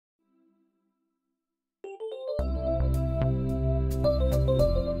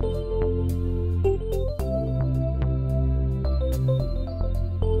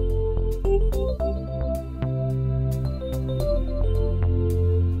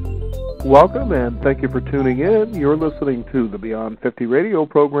Welcome, and thank you for tuning in. You're listening to the Beyond 50 radio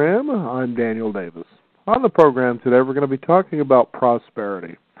program. I'm Daniel Davis. On the program today, we're going to be talking about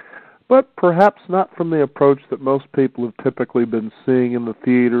prosperity, but perhaps not from the approach that most people have typically been seeing in the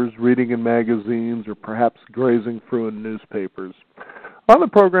theaters, reading in magazines, or perhaps grazing through in newspapers. On the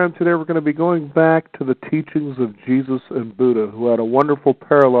program today, we're going to be going back to the teachings of Jesus and Buddha, who had a wonderful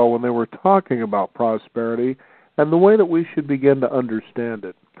parallel when they were talking about prosperity and the way that we should begin to understand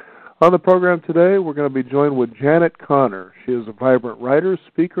it. On the program today, we're going to be joined with Janet Conner. She is a vibrant writer,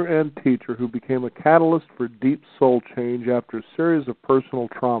 speaker, and teacher who became a catalyst for deep soul change after a series of personal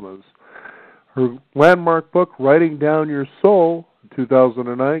traumas. Her landmark book, Writing Down Your Soul, in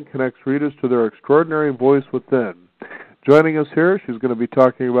 2009, connects readers to their extraordinary voice within. Joining us here, she's going to be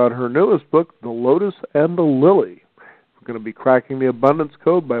talking about her newest book, The Lotus and the Lily. We're going to be cracking the abundance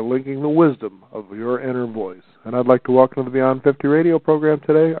code by linking the wisdom of your inner voice. And I'd like to welcome to the Beyond 50 radio program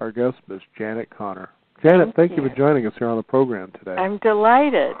today our guest, Ms. Janet Conner. Janet, thank you for joining us here on the program today. I'm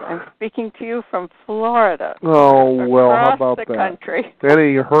delighted. I'm speaking to you from Florida. Oh, well, how about that? Across the country.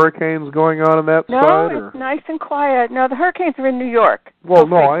 Any hurricanes going on that side? No, it's nice and quiet. No, the hurricanes are in New York. Well,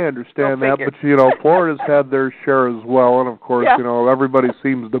 no, I understand that, but, Florida's had their share as well, and, of course, everybody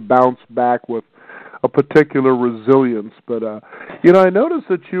seems to bounce back with a particular resilience. But, I noticed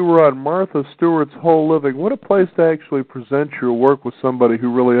that you were on Martha Stewart's Whole Living. What a place to actually present your work with somebody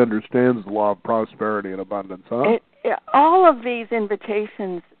who really understands the law of prosperity and abundance, huh? All of these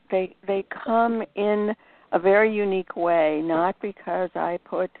invitations, they come in a very unique way, not because I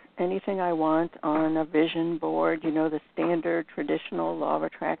put anything I want on a vision board, the standard traditional law of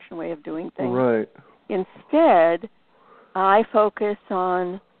attraction way of doing things. Right. Instead, I focus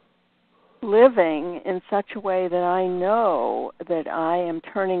on living in such a way that I know that I am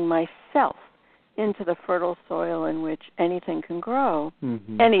turning myself into the fertile soil in which anything can grow,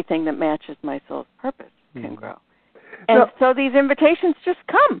 anything that matches my soul's purpose can grow. And so these invitations just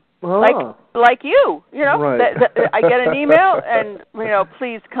come, like you, Right. I get an email and,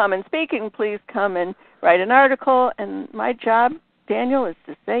 please come and speak and please come and write an article. And my job, Daniel, is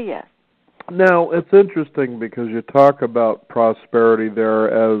to say yes. Now, it's interesting because you talk about prosperity there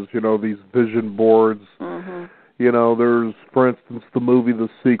as, these vision boards. There's, for instance, the movie The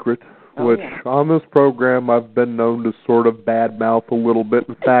Secret, which on this program I've been known to sort of badmouth a little bit.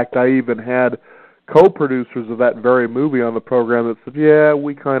 In fact, I even had co-producers of that very movie on the program that said, yeah,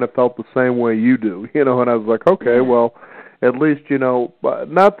 we kind of felt the same way you do, and I was like, okay, well, at least,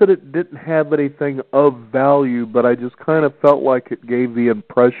 not that it didn't have anything of value, but I just kind of felt like it gave the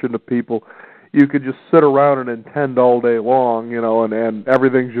impression to people you could just sit around and intend all day long, and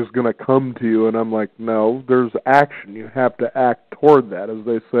everything's just going to come to you. And I'm like, no, there's action. You have to act toward that. As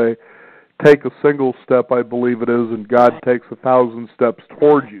they say, take a single step, I believe it is, and God takes 1,000 steps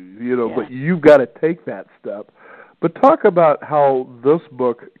toward you, but you've got to take that step. But talk about how this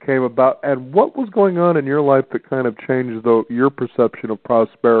book came about and what was going on in your life that kind of changed your perception of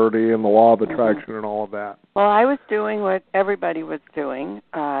prosperity and the law of attraction and all of that. Well, I was doing what everybody was doing.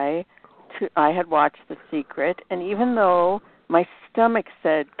 I had watched The Secret, and even though my stomach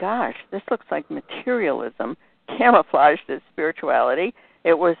said, gosh, this looks like materialism camouflaged as spirituality,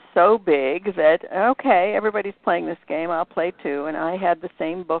 it was so big that, okay, everybody's playing this game, I'll play too. And I had the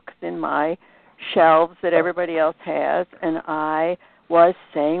same books in my shelves that everybody else has, and I was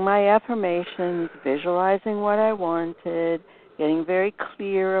saying my affirmations, visualizing what I wanted, getting very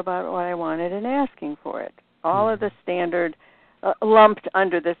clear about what I wanted, and asking for it. All of the standard lumped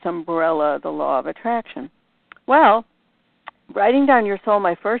under this umbrella, the law of attraction. Well, Writing Down Your Soul,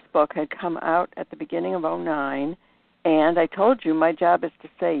 my first book, had come out at the beginning of 2009, and I told you my job is to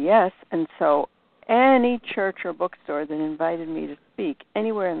say yes, and so any church or bookstore that invited me to speak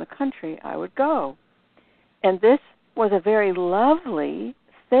anywhere in the country, I would go. And this was a very lovely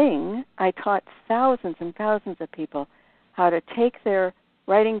thing. I taught thousands and thousands of people how to take their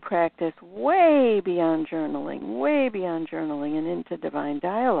writing practice way beyond journaling and into divine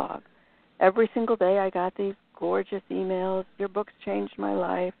dialogue. Every single day I got these gorgeous emails, your books changed my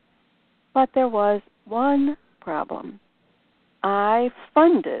life. But there was one problem. I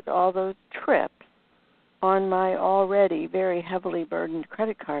funded all those trips on my already very heavily burdened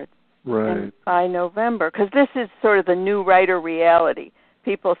credit card. Right. And by November, because this is sort of the new writer reality.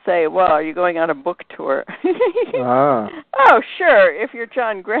 People say, well, are you going on a book tour? Oh, sure, if you're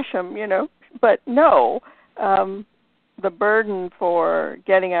John Grisham, But no, the burden for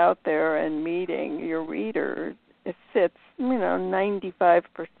getting out there and meeting your readers, it sits, 95%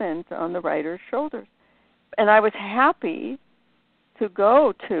 on the writer's shoulders. And I was happy to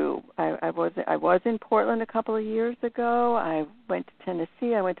go to. I was in Portland a couple of years ago. I went to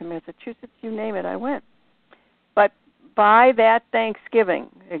Tennessee. I went to Massachusetts. You name it, I went. But by that Thanksgiving,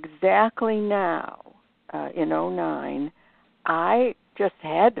 exactly now, in 2009, I just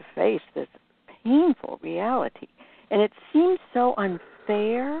had to face this painful reality. And it seemed so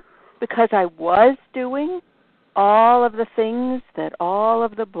unfair because I was doing all of the things that all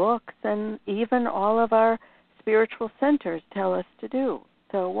of the books and even all of our spiritual centers tell us to do.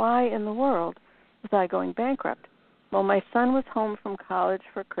 So why in the world was I going bankrupt? Well, my son was home from college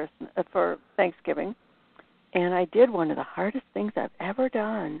for Thanksgiving, and I did one of the hardest things I've ever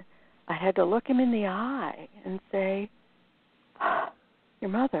done. I had to look him in the eye and say, your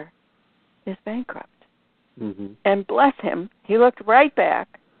mother is bankrupt. Mm-hmm. And bless him, he looked right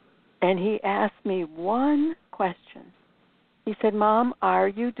back, and he asked me one question. He said, Mom, are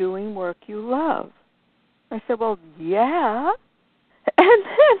you doing work you love? I said, well, yeah. And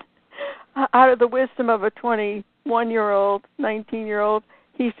then, out of the wisdom of a 21-year-old, 19-year-old,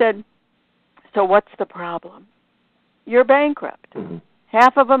 he said, so what's the problem? You're bankrupt. Mm-hmm.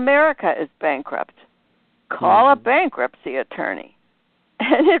 Half of America is bankrupt. Call a bankruptcy attorney.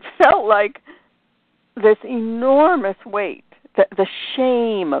 And it felt like this enormous weight, the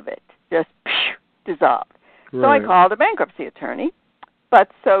shame of it just dissolved. Right. So I called a bankruptcy attorney, but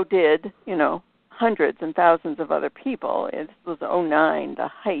so did, hundreds and thousands of other people. It was 2009, the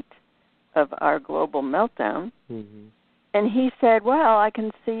height of our global meltdown. Mm-hmm. And he said, well, I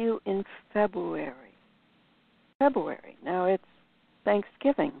can see you in February. Now it's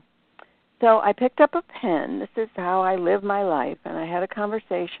Thanksgiving. So I picked up a pen. This is how I live my life. And I had a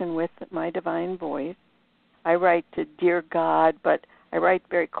conversation with my divine voice. I write to Dear God, but I write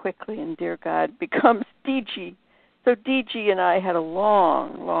very quickly, and Dear God becomes DG. So DG and I had a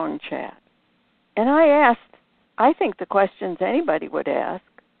long, long chat. And I asked, I think the questions anybody would ask,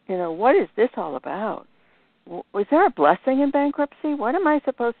 what is this all about? Was there a blessing in bankruptcy? What am I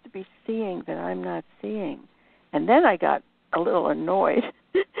supposed to be seeing that I'm not seeing? And then I got a little annoyed.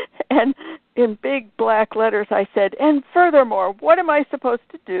 And in big black letters I said, and furthermore, what am I supposed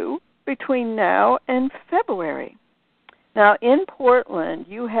to do between now and February? Now, in Portland,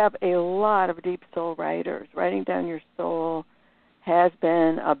 you have a lot of deep soul writers. Writing Down Your Soul has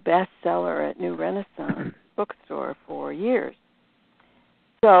been a bestseller at New Renaissance bookstore for years.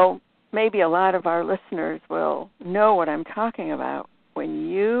 So maybe a lot of our listeners will know what I'm talking about. When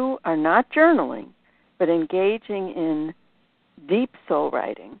you are not journaling, but engaging in deep soul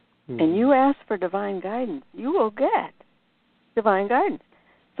writing, and you ask for divine guidance, you will get divine guidance.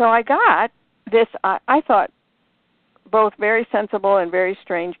 So I got this, I thought, both very sensible and very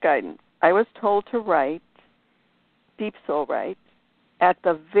strange guidance. I was told to write, deep soul write, at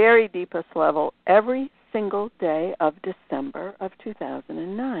the very deepest level every single day of December of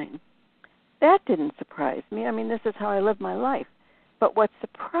 2009. That didn't surprise me. I mean, this is how I live my life. But what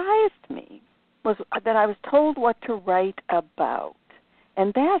surprised me was that I was told what to write about.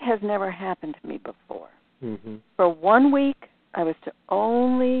 And that has never happened to me before. Mm-hmm. For 1 week, I was to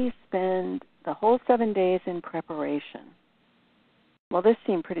only spend the whole 7 days in preparation. Well, this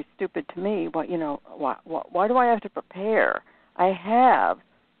seemed pretty stupid to me. Why do I have to prepare? I have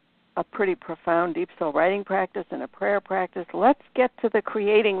a pretty profound deep soul writing practice and a prayer practice. Let's get to the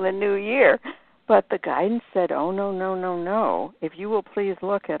creating the new year. But the guidance said, oh, no. If you will please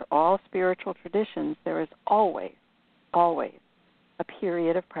look at all spiritual traditions, there is always a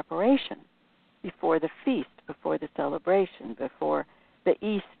period of preparation before the feast, before the celebration, before the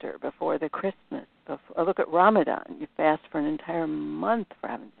Easter, before the Christmas. Look at Ramadan. You fast for an entire month, for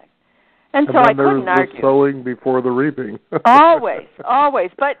heaven's sake. And so I couldn't argue. The sowing before the reaping. Always.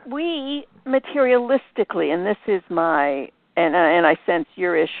 But we materialistically, and this is my, and I sense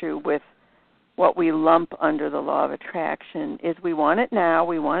your issue with what we lump under the law of attraction, is we want it now,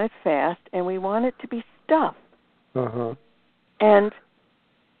 we want it fast, and we want it to be stuff. Uh-huh. And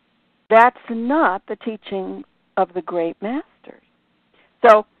that's not the teaching of the great masters.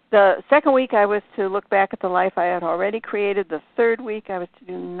 So the second week I was to look back at the life I had already created. The third week I was to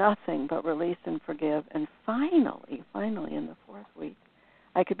do nothing but release and forgive. And finally, in the fourth week,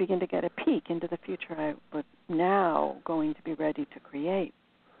 I could begin to get a peek into the future I was now going to be ready to create.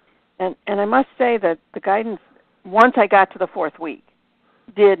 And I must say that the guidance, once I got to the fourth week,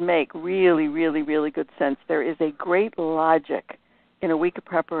 did make really, really, really good sense. There is a great logic in a week of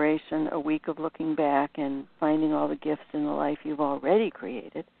preparation, a week of looking back and finding all the gifts in the life you've already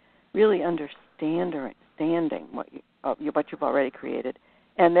created, really understanding what you've already created.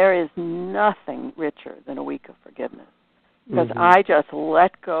 And there is nothing richer than a week of forgiveness. Because I just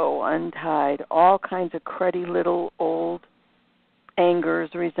let go, untied, all kinds of cruddy little old angers,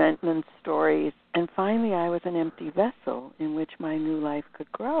 resentments, stories, and finally I was an empty vessel in which my new life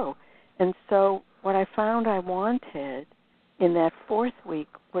could grow. And so what I found I wanted in that fourth week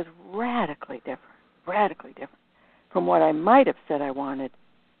was radically different from what I might have said I wanted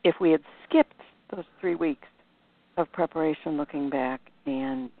if we had skipped those 3 weeks of preparation, looking back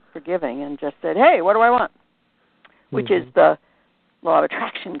and forgiving, and just said, hey, what do I want? Which is the law of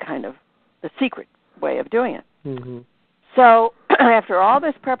attraction kind of, the secret way of doing it. Mm-hmm. So after all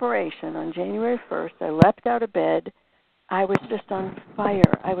this preparation, on January 1st, I leapt out of bed. I was just on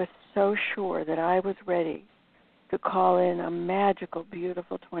fire. I was so sure that I was ready to call in a magical,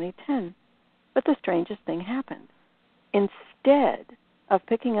 beautiful 2010. But the strangest thing happened. Instead of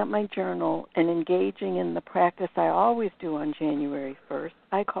picking up my journal and engaging in the practice I always do on January 1st,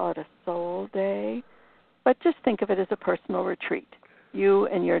 I call it a soul day, but just think of it as a personal retreat. You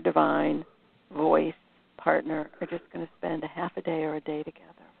and your divine voice partner are just going to spend a half a day or a day together.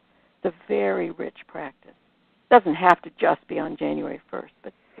 It's a very rich practice. It doesn't have to just be on January 1st,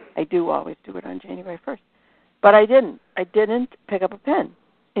 but I do always do it on January 1st. But I didn't. I didn't pick up a pen.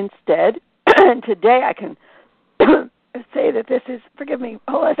 Instead, today I can say that this is, forgive me,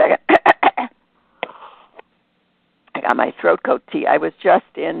 hold on a second. I got my throat coat tea. I was just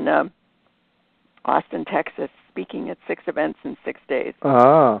in Austin, Texas, speaking at 6 events in 6 days.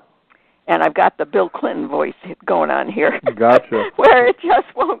 Ah. And I've got the Bill Clinton voice going on here. Gotcha. Where it just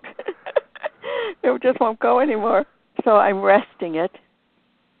won't go anymore. So I'm resting it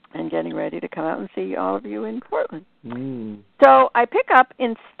and getting ready to come out and see all of you in Portland. Mm. So I pick up,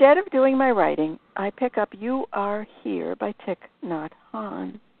 instead of doing my writing, I pick up You Are Here by Thich Nhat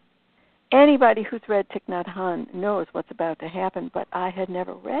Hanh. Anybody who's read Thich Nhat Hanh knows what's about to happen, but I had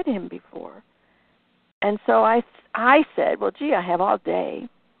never read him before. And so I said, well, gee, I have all day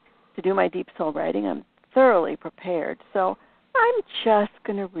to do my deep soul writing. I'm thoroughly prepared. So I'm just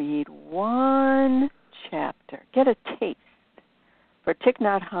going to read one chapter, get a taste for Thich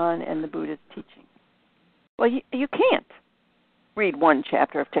Nhat Hanh and the Buddha's teaching. Well, you can't read one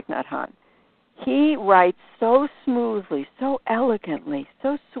chapter of Thich Nhat Hanh. He writes so smoothly, so elegantly,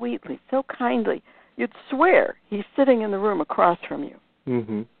 so sweetly, so kindly. You'd swear he's sitting in the room across from you,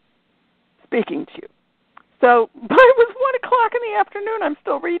 speaking to you. So, but it was 1 o'clock in the afternoon. I'm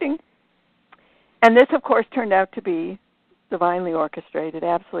still reading. And this, of course, turned out to be divinely orchestrated,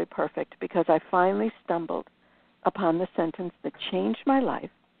 absolutely perfect, because I finally stumbled upon the sentence that changed my life,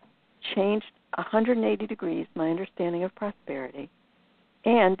 changed 180 degrees my understanding of prosperity,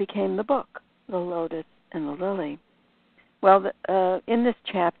 and became the book, The Lotus and the Lily. Well, in this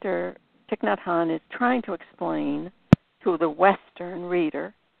chapter, Thich Nhat Hanh is trying to explain to the Western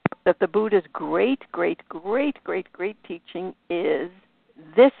reader that the Buddha's great teaching is,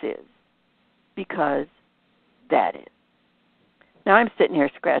 this is, because that is. Now I'm sitting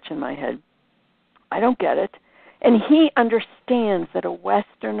here scratching my head. I don't get it. And he understands that a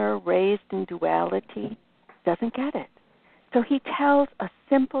Westerner raised in duality doesn't get it. So he tells a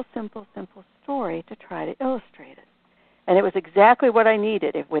simple story to try to illustrate it. And it was exactly what I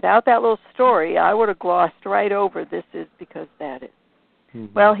needed. If without that little story, I would have glossed right over this is because that is.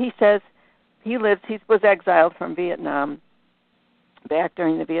 Mm-hmm. Well, he says he was exiled from Vietnam back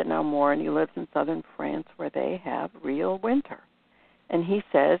during the Vietnam War, and he lives in southern France where they have real winter. And he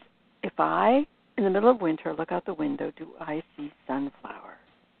says, if I, in the middle of winter, look out the window, do I see sunflowers?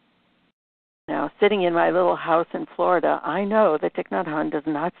 Now, sitting in my little house in Florida, I know that Thich Nhat Hanh does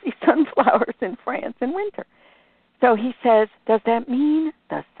not see sunflowers in France in winter. So he says, does that mean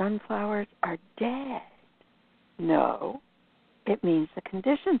the sunflowers are dead? No, it means the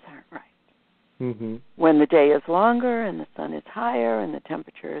conditions aren't right. Mm-hmm. When the day is longer and the sun is higher and the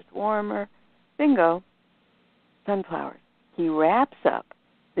temperature is warmer, bingo, sunflowers. He wraps up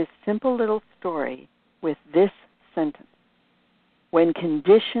this simple little story with this sentence. When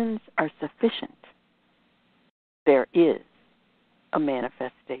conditions are sufficient, there is a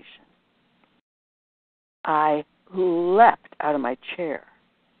manifestation. I leapt out of my chair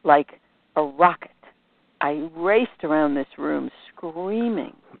like a rocket. I raced around this room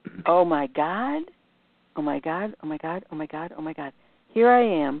screaming, oh my God, oh my God, oh my God, oh my God, oh my God. Here I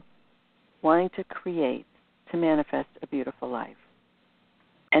am wanting to create, to manifest a beautiful life.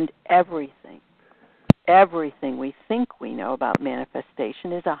 And everything we think we know about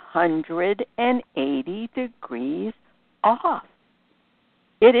manifestation is 180 degrees off.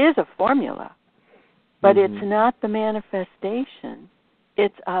 It is a formula, but it's not the manifestation.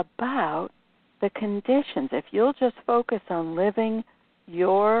 It's about the conditions. If you'll just focus on living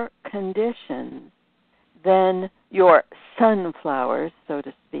your conditions, then your sunflowers, so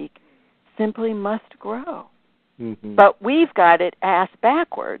to speak, simply must grow. Mm-hmm. But we've got it ass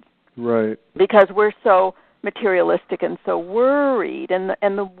backwards. Right. Because we're so materialistic and so worried.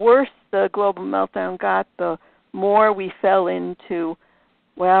 And the worse the global meltdown got, the more we fell into,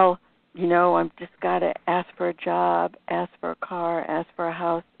 well, I've just got to ask for a job, ask for a car, ask for a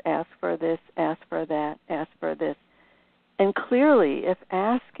house, ask for this, ask for that, ask for this. And clearly, if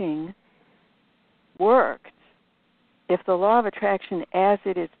asking worked, if the law of attraction as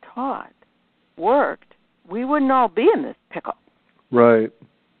it is taught worked, we wouldn't all be in this pickle. Right.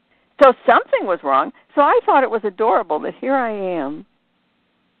 So something was wrong. So I thought it was adorable that here I am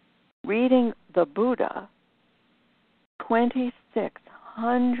reading the Buddha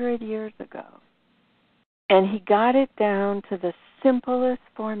 2,600 years ago, and he got it down to the simplest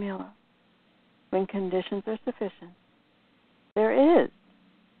formula. When conditions are sufficient, there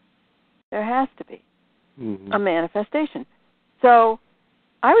has to be a manifestation. So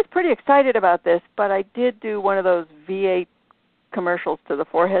I was pretty excited about this, but I did do one of those V8 commercials to the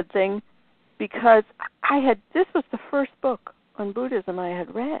forehead thing, because this was the first book on Buddhism I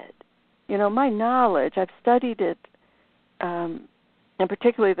had read. My knowledge, I've studied it, and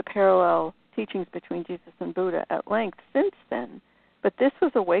particularly the parallel teachings between Jesus and Buddha at length since then. But this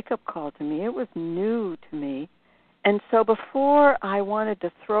was a wake-up call to me. It was new to me. And so before I wanted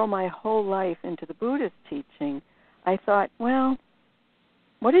to throw my whole life into the Buddhist teaching, I thought, well,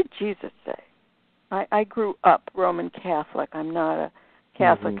 what did Jesus say? I grew up Roman Catholic. I'm not a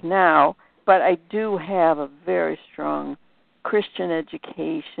Catholic now, but I do have a very strong Christian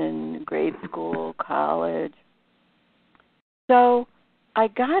education, grade school, college. So I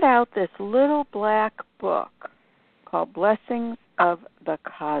got out this little black book called Blessings of the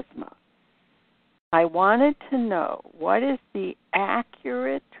Cosmos. I wanted to know what is the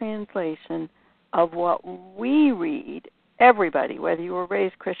accurate translation of what we read. Everybody, whether you were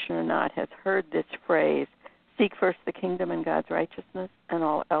raised Christian or not, has heard this phrase, seek first the kingdom and God's righteousness, and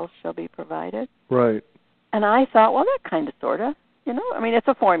all else shall be provided. Right. And I thought, well, that kind of, sort of, it's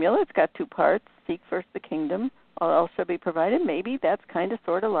a formula. It's got two parts, seek first the kingdom, all else shall be provided. Maybe that's kind of,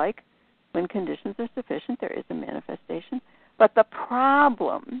 sort of like when conditions are sufficient, there is a manifestation. But the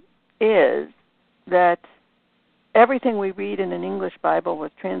problem is that everything we read in an English Bible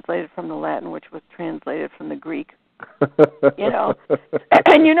was translated from the Latin, which was translated from the Greek.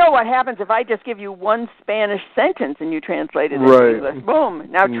 And you know what happens if I just give you one Spanish sentence and you translate it into English? Boom.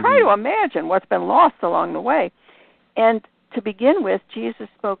 Now try to imagine what's been lost along the way. And to begin with, Jesus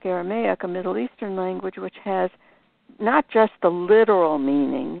spoke Aramaic, a Middle Eastern language, which has not just the literal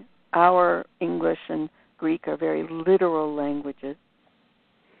meaning. Our English and Greek are very literal languages.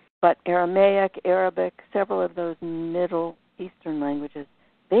 But Aramaic, Arabic, several of those Middle Eastern languages,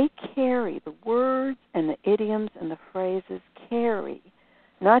 they carry the words and the idioms and the phrases carry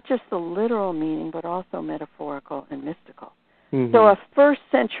not just the literal meaning, but also metaphorical and mystical. So a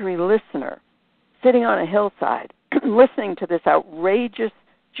first-century listener sitting on a hillside listening to this outrageous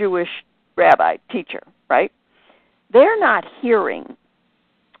Jewish rabbi teacher, right? They're not hearing,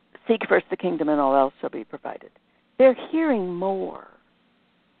 seek first the kingdom and all else shall be provided. They're hearing more.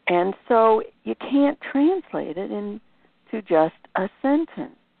 And so you can't translate it into just a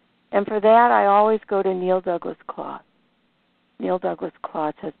sentence. And for that, I always go to Neil Douglas Cloth. Neil Douglas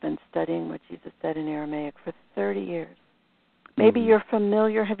Cloth has been studying what Jesus said in Aramaic for 30 years. Maybe you're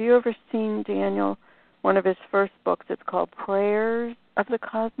familiar. Have you ever seen, Daniel, one of his first books? It's called Prayers of the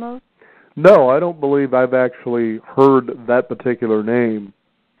Cosmos. No, I don't believe I've actually heard that particular name.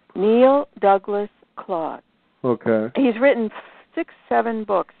 Neil Douglas Cloth. Okay. He's written 6, 7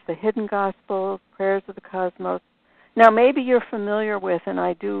 books, The Hidden Gospels, Prayers of the Cosmos. Now, maybe you're familiar with, and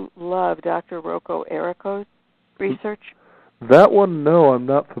I do love Dr. Rocco Errico's research. That one, no, I'm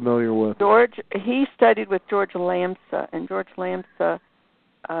not familiar with. He studied with George Lamsa, and George Lamsa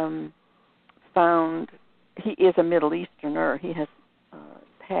found, he is a Middle Easterner, he has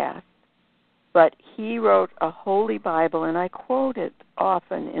passed, but he wrote a holy Bible, and I quote it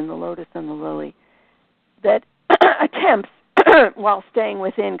often in The Lotus and the Lily, that attempts, while staying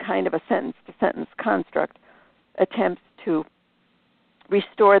within kind of a sentence-to-sentence construct, attempts to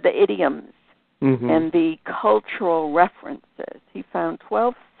restore the idioms and the cultural references. He found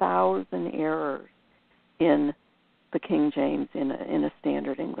 12,000 errors in the King James in a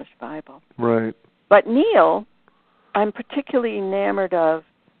standard English Bible. Right. But Neil, I'm particularly enamored of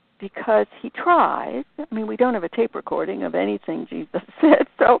because he tries. I mean, we don't have a tape recording of anything Jesus said,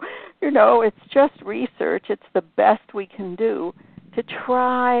 so, it's just research. It's the best we can do to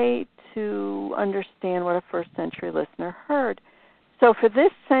try to understand what a first-century listener heard. So for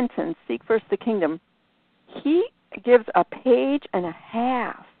this sentence, seek first the kingdom, he gives a page and a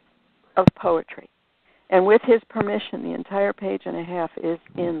half of poetry. And with his permission, the entire page and a half is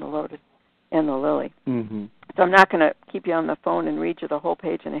in the Lotus and the Lily. Mm-hmm. So I'm not going to keep you on the phone and read you the whole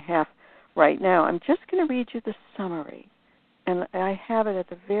page and a half right now. I'm just going to read you the summary. And I have it at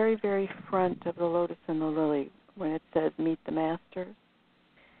the very, very front of the Lotus and the Lily when it says, Meet the Master.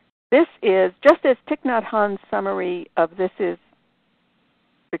 This is, just as Thich Nhat Hanh's summary of this is,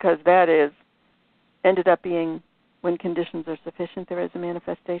 because that is, ended up being, when conditions are sufficient, there is a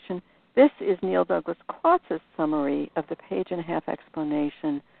manifestation. This is Neil Douglas Klotz's summary of the page and a half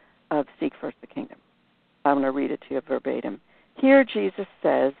explanation of Seek First the Kingdom. I'm going to read it to you verbatim. Here Jesus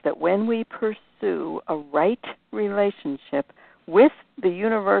says that when we pursue a right relationship with the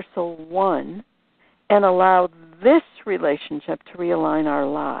universal one and allow this relationship to realign our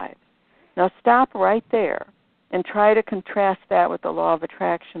lives. Now stop right there and try to contrast that with the law of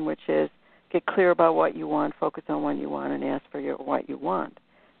attraction, which is get clear about what you want, focus on what you want, and ask for what you want.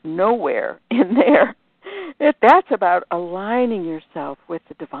 Nowhere in there. That's about aligning yourself with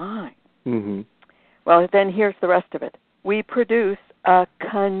the divine. Mm-hmm. Well, then here's the rest of it. We produce a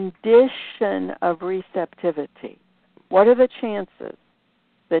condition of receptivity. What are the chances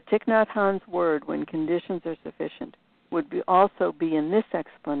that Thich Nhat Hanh's word, when conditions are sufficient, would also be in this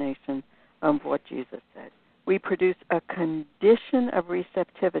explanation of what Jesus said? We produce a condition of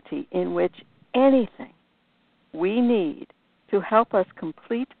receptivity in which anything we need to help us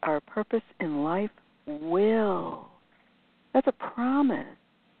complete our purpose in life will. That's a promise.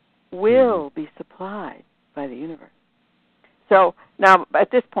 Will be supplied by the universe. So now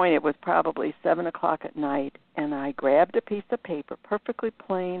at this point it was probably 7 o'clock at night, and I grabbed a piece of paper, perfectly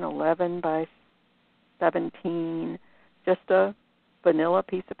plain, 11 by 17, just a vanilla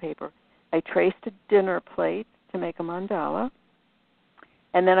piece of paper. I traced a dinner plate to make a mandala,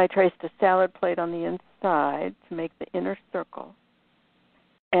 and then I traced a salad plate on the inside to make the inner circle.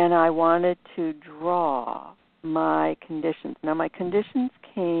 And I wanted to draw my conditions. Now, my conditions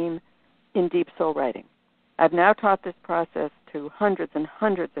came in Deep Soul Writing. I've now taught this process to hundreds and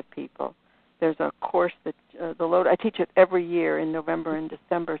hundreds of people. There's a course that I teach it every year in November and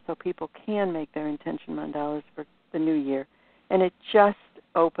December so people can make their intention mandalas for the new year. And it just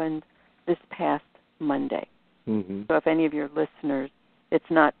opened this past Monday. Mm-hmm. So if any of your listeners, it's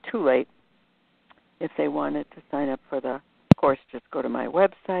not too late. If they wanted to sign up for the course, just go to my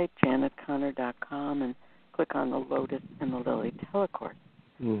website, janetconnor.com, and click on the Lotus and the Lily telecourse.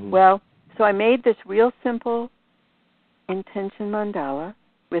 Mm-hmm. Well, so I made this real simple intention mandala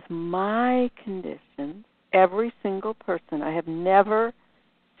with my conditions. Every single person. I have never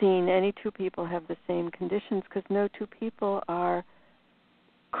seen any two people have the same conditions because no two people are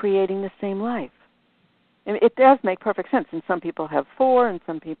creating the same life. And it does make perfect sense. And some people have 4 and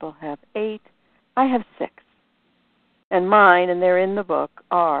some people have 8. I have 6. And mine, and they're in the book,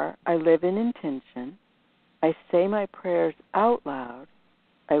 are I live in intention, I say my prayers out loud,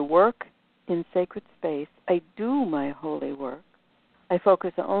 I work in sacred space, I do my holy work, I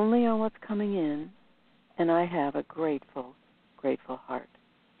focus only on what's coming in, and I have a grateful, grateful heart.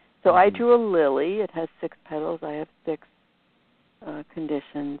 So I drew a lily. It has 6 petals. I have 6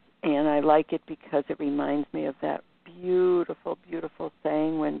 conditions, and I like it because it reminds me of that beautiful, beautiful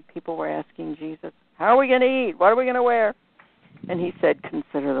saying when people were asking Jesus, how are we going to eat? What are we going to wear? And he said,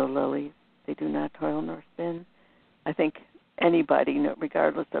 consider the lilies. They do not toil nor spin. I think anybody,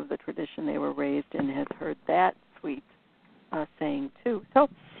 regardless of the tradition they were raised in, has heard that sweet saying too. So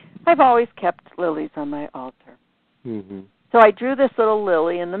I've always kept lilies on my altar. Mm-hmm. So I drew this little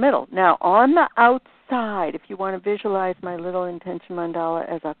lily in the middle. Now, on the outside, if you want to visualize my little intention mandala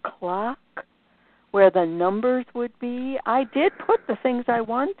as a clock where the numbers would be, I did put the things I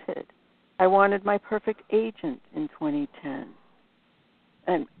wanted. I wanted my perfect agent in 2010.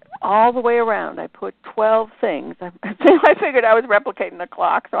 And all the way around, I put 12 things. I figured I was replicating the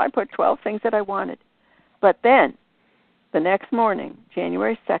clock, so I put 12 things that I wanted. But then, the next morning,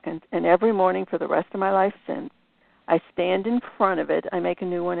 January 2nd, and every morning for the rest of my life since, I stand in front of it. I make a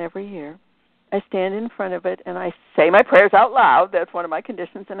new one every year. I stand in front of it, and I say my prayers out loud. That's one of my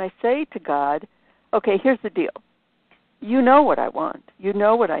conditions. And I say to God, okay, here's the deal. You know what I want. You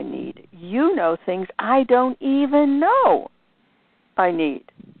know what I need. You know things I don't even know I need.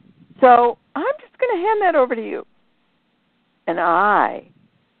 So I'm just going to hand that over to you. And I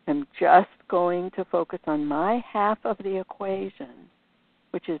am just going to focus on my half of the equation,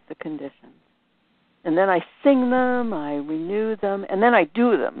 which is the conditions. And then I sing them, I renew them, and then I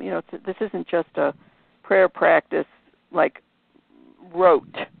do them. You know, this isn't just a prayer practice like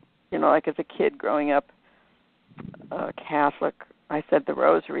rote. You know, like as a kid growing up Catholic, I said the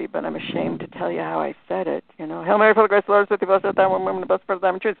rosary, but I'm ashamed to tell you how I said it. You know, Hail Mary, full of grace, the Lord is with thee, blessed art thou among women, and blessed fruit of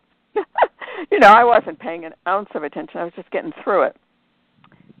thy womb, Jesus. I wasn't paying an ounce of attention. I was just getting through it.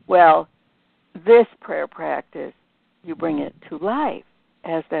 Well, this prayer practice, you bring it to life.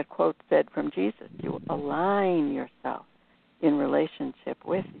 As that quote said from Jesus, you align yourself in relationship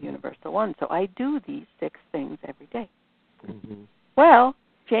with the Universal One. So I do these 6 things every day. Mm-hmm. Well,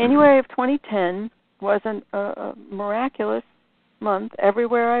 January of 2010 was a miraculous month.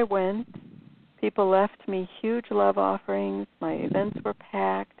 Everywhere I went, people left me huge love offerings. My events were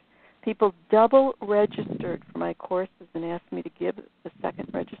packed. People double registered for my courses and asked me to give the second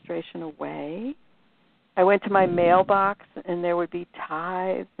registration away. I went to my mailbox, and there would be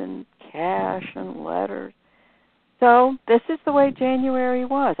tithes and cash and letters. So this is the way January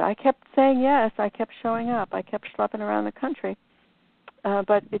was. I kept saying yes. I kept showing up. I kept schlepping around the country.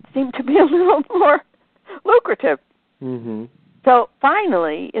 But it seemed to be a little more lucrative. Mm-hmm. So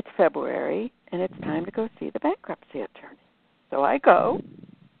finally, it's February, and it's time to go see the bankruptcy attorney. So I go.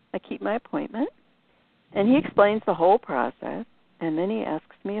 I keep my appointment, and he explains the whole process, and then he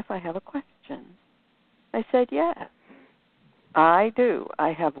asks me if I have a question. I said, yes, I do.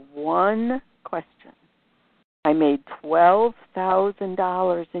 I have one question. I made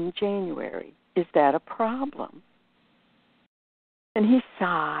 $12,000 in January. Is that a problem? And he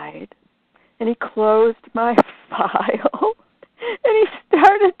sighed, and he closed my file, and he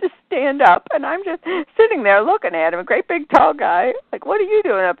started to stand up, and I'm just sitting there looking at him, a great big tall guy, like, what are you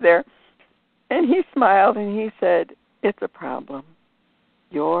doing up there? And he smiled, and he said, it's a problem.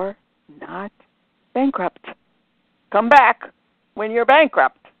 You're not bankrupt. Come back when you're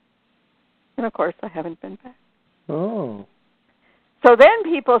bankrupt. And, of course, I haven't been back. Oh. So then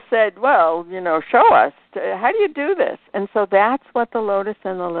people said, well, show us. How do you do this? And so that's what the Lotus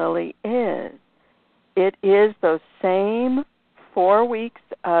and the Lily is. It is those same 4 weeks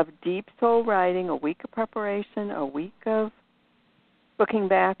of deep soul writing, a week of preparation, a week of looking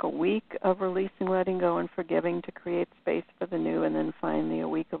back, a week of releasing, letting go, and forgiving to create space for the new, and then finally a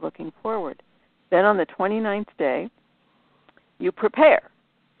week of looking forward. Then on the 29th day, you prepare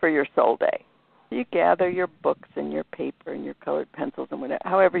for your soul day. You gather your books and your paper and your colored pencils and whatever,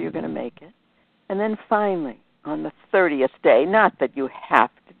 however you're going to make it. And then finally, on the 30th day, not that you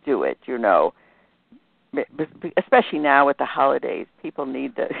have to do it, especially now with the holidays, people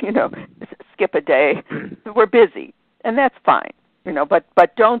need to, skip a day. We're busy, and that's fine,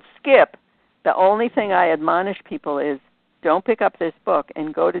 but don't skip. The only thing I admonish people is don't pick up this book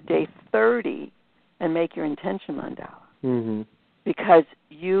and go to day 30 and make your intention mandala. Mm-hmm. Because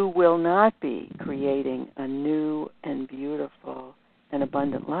you will not be creating a new and beautiful and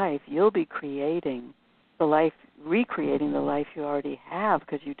abundant life. You'll be recreating the life you already have,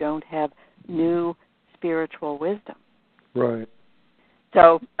 because you don't have new spiritual wisdom. Right.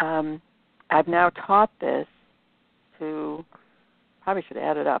 So I've now taught this to, probably should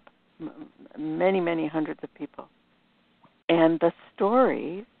add it up, many, many hundreds of people. And the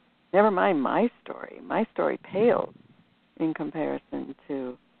stories, never mind my story pales in comparison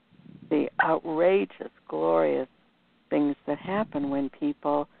to the outrageous, glorious things that happen when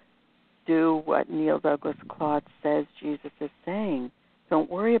people do what Neil Douglas Claude says Jesus is saying. Don't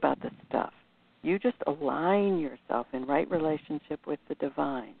worry about the stuff. You just align yourself in right relationship with the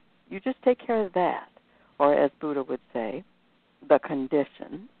divine. You just take care of that. Or as Buddha would say, the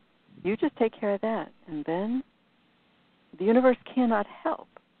condition. You just take care of that. And then the universe cannot help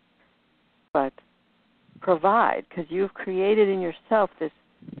but provide, because you've created in yourself this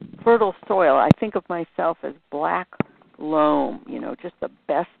fertile soil. I think of myself as black loam, just the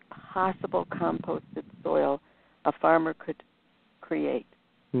best possible composted soil a farmer could create.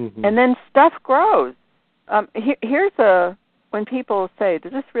 Mm-hmm. And then stuff grows. When people say,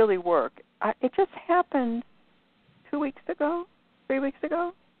 does this really work? It just happened 2 weeks ago, 3 weeks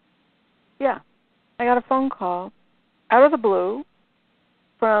ago. Yeah. I got a phone call out of the blue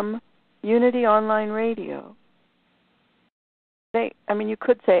from Unity Online Radio. You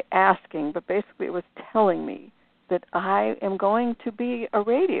could say asking, but basically it was telling me that I am going to be a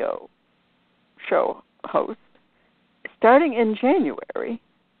radio show host starting in January.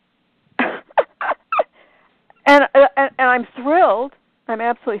 and I'm thrilled. I'm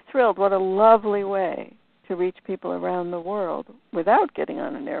absolutely thrilled. What a lovely way to reach people around the world without getting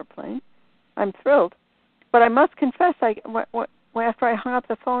on an airplane. I'm thrilled. But I must confess, after I hung up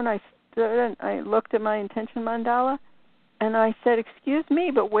the phone, I stood and I looked at my intention mandala, and I said, excuse me,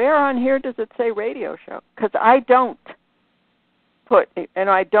 but where on here does it say radio show? Because I don't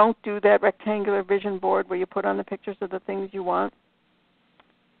I don't do that rectangular vision board where you put on the pictures of the things you want.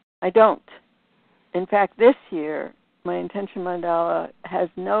 I don't. In fact, this year, my intention mandala has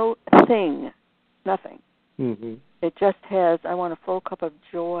no thing, nothing. Mm-hmm. It just has, I want a full cup of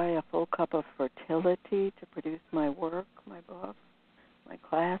joy, a full cup of fertility to produce my work, my books, my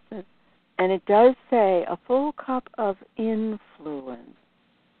classes. And it does say a full cup of influence,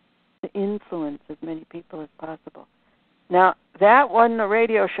 to influence as many people as possible. Now, that wasn't a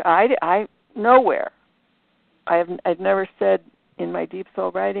radio show. I nowhere. I've never said in my deep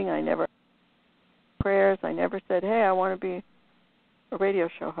soul writing, I never prayers, I never said, hey, I want to be a radio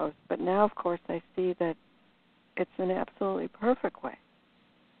show host. But now, of course, I see that it's an absolutely perfect way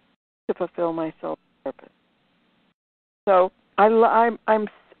to fulfill my soul purpose. So I'm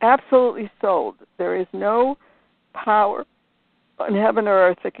absolutely sold. There is no power on heaven or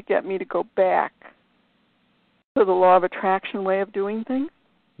earth that could get me to go back to the law of attraction way of doing things.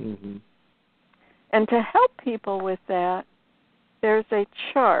 Mm-hmm. And to help people with that, there's a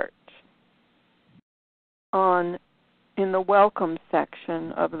chart in the welcome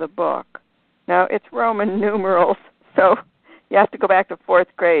section of the book. Now, it's Roman numerals, so you have to go back to 4th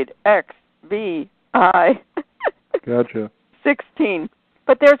grade. X, V, I. Gotcha. 16.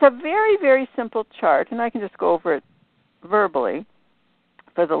 But there's a very, very simple chart, and I can just go over it verbally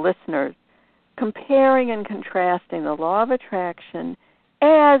for the listeners, comparing and contrasting the law of attraction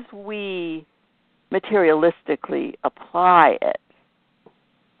as we materialistically apply it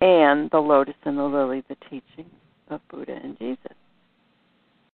and the lotus and the lily, the teaching of Buddha and Jesus.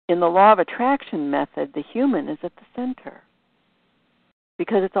 In the law of attraction method, the human is at the center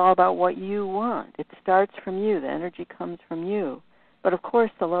because it's all about what you want. It starts from you. The energy comes from you. But, of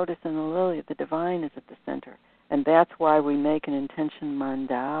course, the lotus and the lily, the divine, is at the center. And that's why we make an intention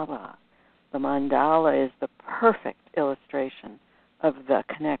mandala. The mandala is the perfect illustration of the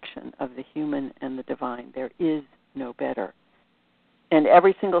connection of the human and the divine. There is no better. And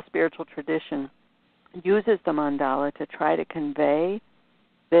every single spiritual tradition uses the mandala to try to convey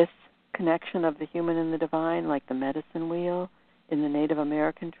this connection of the human and the divine, like the medicine wheel in the Native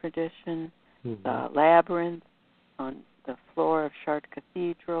American tradition, the labyrinth on the floor of Chartres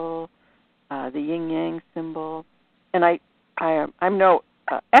Cathedral, the yin-yang symbol. And I'm no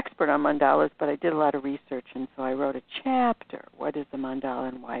expert on mandalas, but I did a lot of research, and so I wrote a chapter, What is the Mandala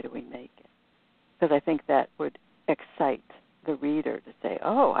and Why Do We Make It? Because I think that would excite the reader to say,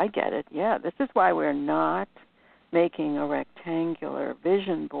 oh, I get it. Yeah, this is why we're not making a rectangular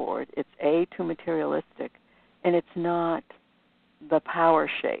vision board. It's too materialistic, and it's not the power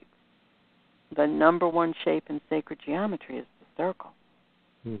shape. The number one shape in sacred geometry is the circle.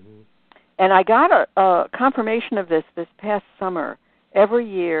 Mm-hmm. And I got a confirmation of this past summer. Every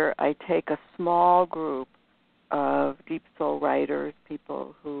year I take a small group of deep soul writers,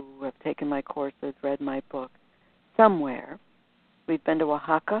 people who have taken my courses, read my book, somewhere. We've been to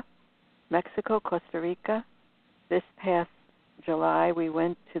Oaxaca, Mexico, Costa Rica. This past July we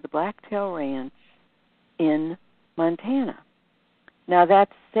went to the Blacktail Ranch in Montana. Now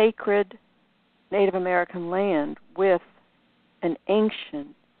that's sacred Native American land with an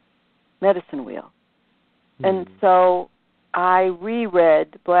ancient medicine wheel. And so I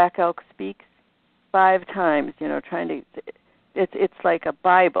reread Black Elk Speaks 5 times, trying to, it's like a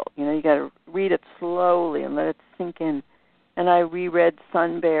Bible, you got to read it slowly and let it sink in. And I reread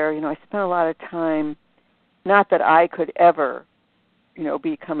Sun Bear, I spent a lot of time, not that I could ever,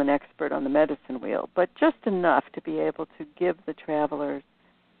 become an expert on the medicine wheel, but just enough to be able to give the travelers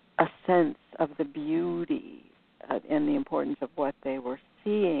a sense of the beauty and the importance of what they were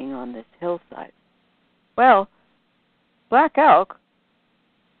seeing on this hillside. Well, Black Elk,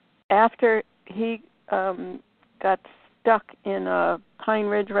 after he got stuck in a Pine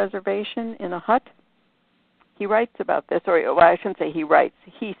Ridge reservation in a hut, he writes about this, or well, I shouldn't say he writes.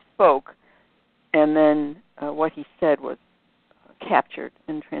 He spoke, and then what he said was captured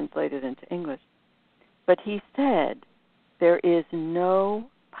and translated into English. But he said, there is no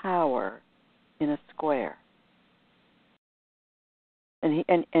power in a square. And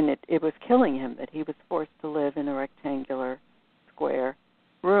it was killing him that he was forced to live in a rectangular square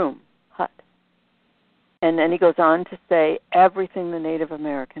room, hut. And then he goes on to say, everything the Native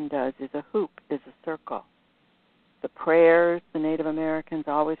American does is a hoop, is a circle. The prayers, the Native Americans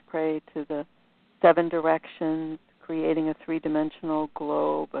always pray to the 7 directions, creating a 3-dimensional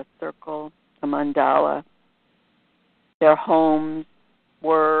globe, a circle, a mandala. Their homes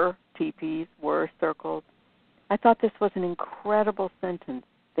were teepees, were circles. I thought this was an incredible sentence.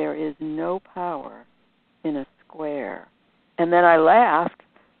 There is no power in a square. And then I laughed,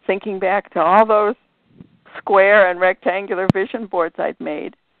 thinking back to all those square and rectangular vision boards I'd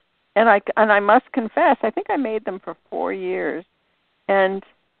made. And I must confess, I think I made them for 4 years, and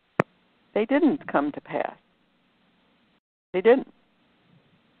they didn't come to pass. They didn't.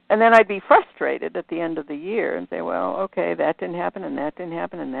 And then I'd be frustrated at the end of the year and say, well, okay, that didn't happen, and that didn't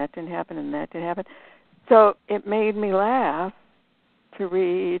happen, and that didn't happen, and that didn't happen. So it made me laugh to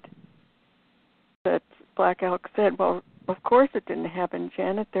read that Black Elk said, well, of course it didn't happen,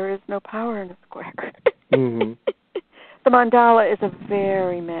 Janet. There is no power in a square. Mm-hmm. The mandala is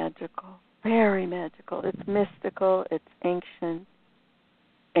very magical. It's mystical. It's ancient.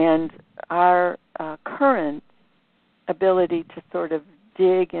 And our current ability to sort of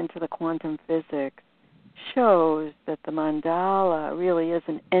dig into the quantum physics shows that the mandala really is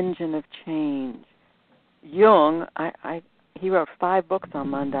an engine of change. Jung, he wrote 5 books on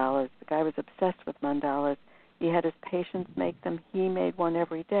mandalas. The guy was obsessed with mandalas. He had his patients make them. He made one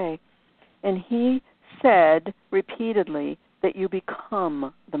every day. And he said repeatedly that you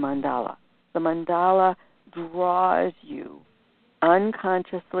become the mandala. The mandala draws you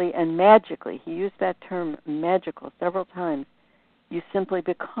unconsciously and magically. He used that term magical several times. You simply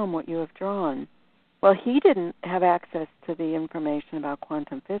become what you have drawn. Well, he didn't have access to the information about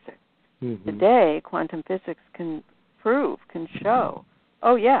quantum physics. Mm-hmm. Today, quantum physics can prove, can show,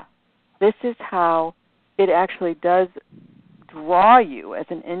 oh yeah, this is how it actually does draw you as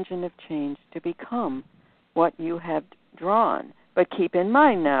an engine of change to become what you have drawn. But keep in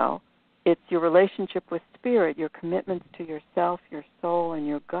mind now, it's your relationship with spirit, your commitments to yourself, your soul, and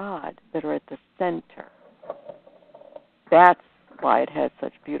your God that are at the center. That's why it has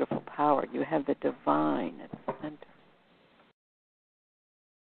such beautiful power. You have the divine at the center.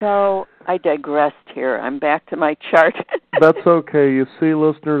 So I digressed here. I'm back to my chart. That's okay. You see,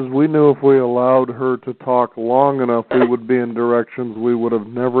 listeners, we knew if we allowed her to talk long enough, we would be in directions we would have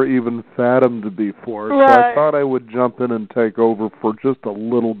never even fathomed before. Right. So I thought I would jump in and take over for just a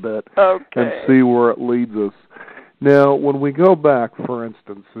little bit and see where it leads us. Now, when we go back, for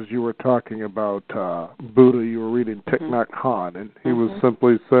instance, as you were talking about Buddha, you were reading Thich Nhat Hanh, and he was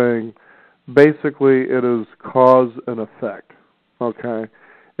simply saying, basically, it is cause and effect, okay?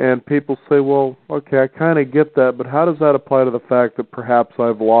 And people say, well, okay, I kind of get that, but how does that apply to the fact that perhaps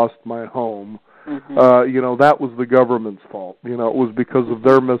I've lost my home? That was the government's fault. It was because of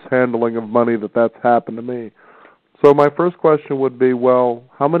their mishandling of money that's happened to me. So my first question would be, well,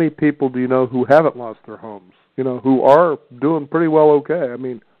 how many people do you know who haven't lost their homes? Who are doing pretty well okay? I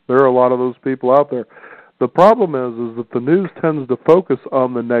mean, there are a lot of those people out there. The problem is that the news tends to focus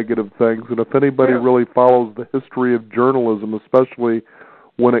on the negative things, and if anybody really follows the history of journalism, especially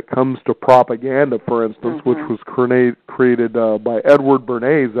when it comes to propaganda, for instance, which was created by Edward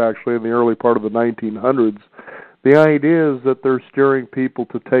Bernays, actually, in the early part of the 1900s, the idea is that they're steering people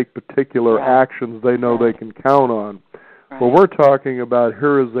to take particular actions they know they can count on. What we're talking about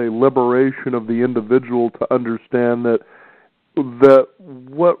here is a liberation of the individual to understand that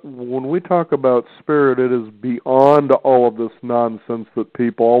when we talk about spirit, it is beyond all of this nonsense that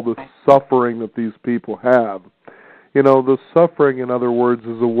people, all this suffering that these people have. The suffering, in other words,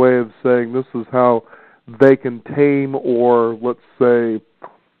 is a way of saying this is how they can tame or, let's say,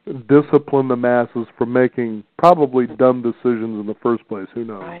 discipline the masses from making probably dumb decisions in the first place. Who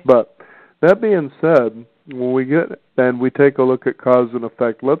knows? Right. But that being said, when we get and we take a look at cause and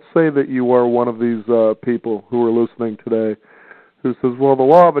effect, let's say that you are one of these people who are listening today who says, well, the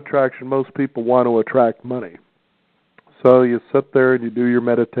law of attraction, most people want to attract money. So you sit there and you do your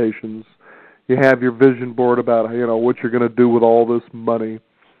meditations. You have your vision board about, what you're going to do with all this money.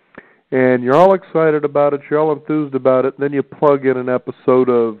 And you're all excited about it. You're all enthused about it. And then you plug in an episode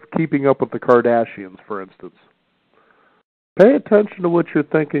of Keeping Up with the Kardashians, for instance. Pay attention to what you're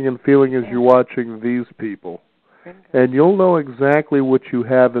thinking and feeling as you're watching these people. And you'll know exactly what you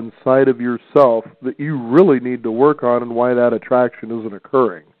have inside of yourself that you really need to work on and why that attraction isn't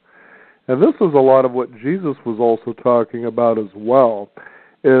occurring. And this is a lot of what Jesus was also talking about as well,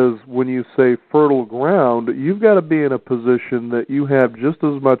 is when you say fertile ground, you've got to be in a position that you have just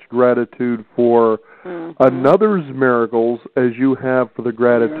as much gratitude for another's miracles as you have for the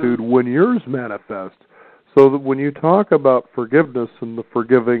gratitude when yours manifest. So that when you talk about forgiveness and the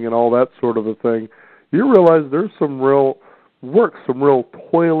forgiving and all that sort of a thing, you realize there's some real work, some real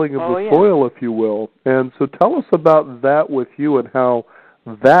toiling of the soil, if you will. And so tell us about that with you and how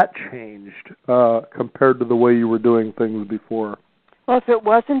that changed compared to the way you were doing things before. Well, if it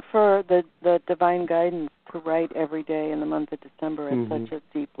wasn't for the divine guidance to write every day in the month of December at such a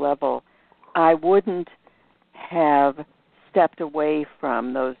deep level, I wouldn't have stepped away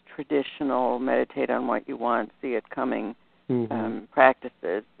from those traditional meditate on what you want, see it coming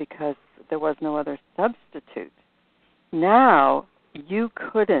practices, because there was no other substitute. Now, you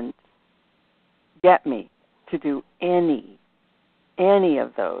couldn't get me to do any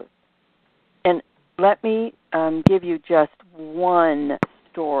of those. And let me give you just one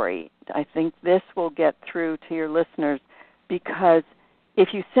story. I think this will get through to your listeners, because if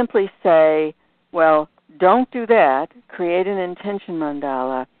you simply say, well, don't do that, create an intention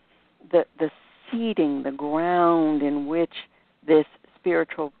mandala, the seeding, the ground in which this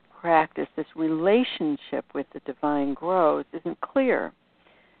spiritual practice, this relationship with the divine grows, isn't clear.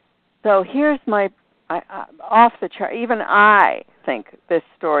 So here's my, off the chart, even I think this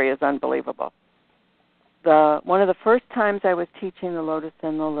story is unbelievable. One of the first times I was teaching the Lotus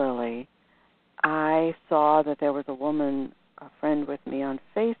and the Lily, I saw that there was a woman, a friend with me on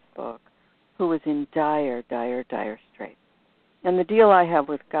Facebook, who was in dire straits. And the deal I have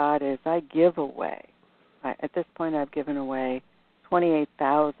with God is I give away. At this point, I've given away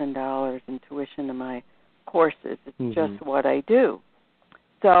 $28,000 in tuition to my courses. It's just what I do.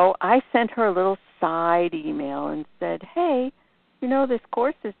 So I sent her a little side email and said, hey, you know, this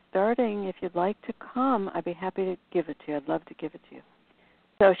course is starting. If you'd like to come, I'd be happy to give it to you. I'd love to give it to you.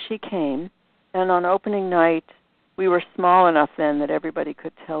 So she came, and on opening night, we were small enough then that everybody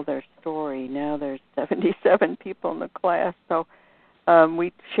could tell their story. Now there's 77 people in the class, so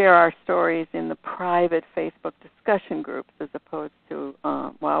we share our stories in the private Facebook discussion groups as opposed to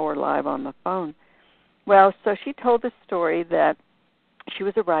while we're live on the phone. Well, so she told the story that she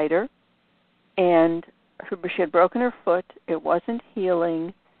was a writer, and she had broken her foot. It wasn't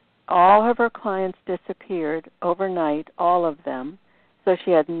healing. All of her clients disappeared overnight, all of them. So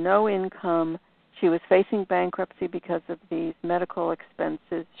she had no income. She was facing bankruptcy because of these medical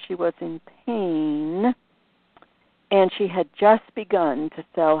expenses. She was in pain, and she had just begun to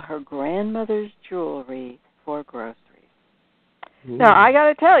sell her grandmother's jewelry for groceries. Now, I got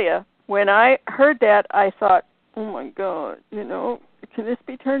to tell you, when I heard that, I thought, oh, my God, you know, can this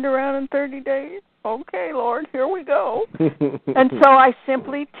be turned around in 30 days? Okay, Lord, here we go. And so I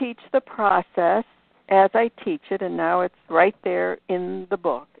simply teach the process as I teach it, and now it's right there in the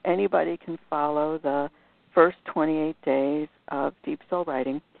book. Anybody can follow the first 28 days of Deep Soul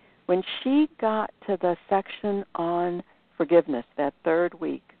Writing. When she got to the section on forgiveness, that third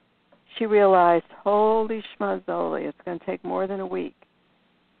week, she realized, holy schmazzoli, it's going to take more than a week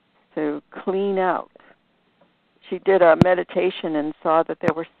to clean out. She did a meditation and saw that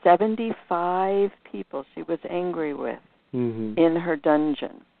there were 75 people she was angry with in her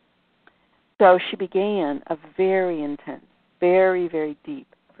dungeon. So she began a very intense, very, very deep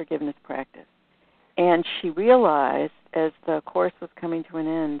forgiveness practice. And she realized, as the course was coming to an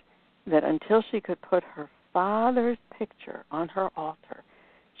end, that until she could put her father's picture on her altar,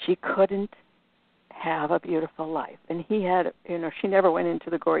 she couldn't have a beautiful life. And he had, you know, she never went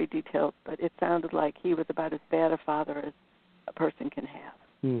into the gory details, but it sounded like he was about as bad a father as a person can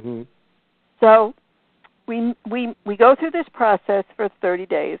have. So we go through this process for 30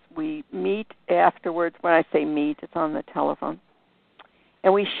 days. We meet afterwards. When I say meet, it's on the telephone.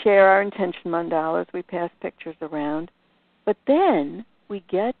 And we share our intention mandalas. We pass pictures around. But then we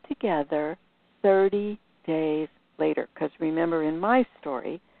get together 30 days later. Because remember, in my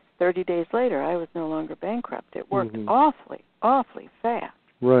story, 30 days later, I was no longer bankrupt. It worked awfully, awfully fast.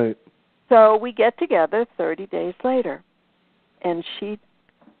 Right. So we get together 30 days later. And she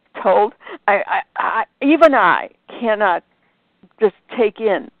told, even I cannot just take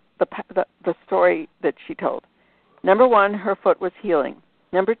in the story that she told. Number one, her foot was healing.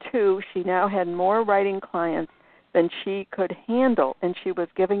 Number two, she now had more writing clients than she could handle, and she was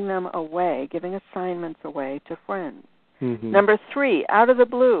giving them away, giving assignments away to friends. Number three, out of the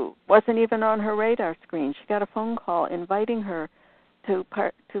blue, wasn't even on her radar screen. She got a phone call inviting her to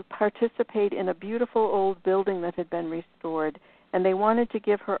participate in a beautiful old building that had been restored, and they wanted to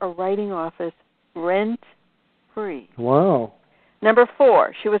give her a writing office rent-free. Wow. Number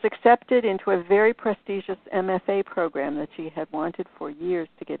four, she was accepted into a very prestigious MFA program that she had wanted for years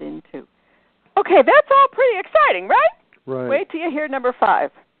to get into. Okay, that's all pretty exciting, right? Right. Wait till you hear number five.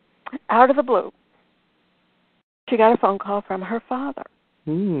 Out of the blue, she got a phone call from her father.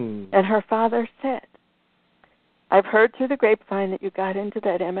 And her father said, I've heard through the grapevine that you got into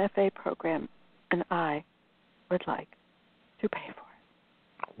that MFA program, and I would like to pay for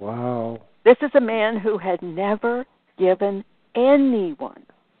it. Wow. This is a man who had never given anyone,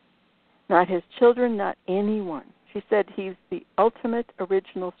 not his children, not anyone. She said he's the ultimate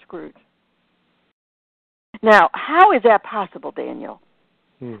original Scrooge. Now, how is that possible, Daniel?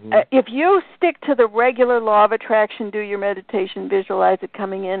 If you stick to the regular law of attraction, do your meditation, visualize it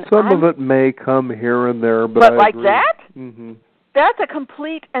coming in. Some of it may come here and there, but I like agree. that? That's a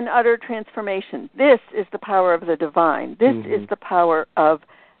complete and utter transformation. This is the power of the divine. This is the power of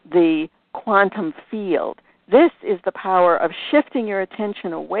the quantum field. This is the power of shifting your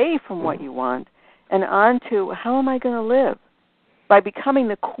attention away from what you want and onto how am I going to live? by becoming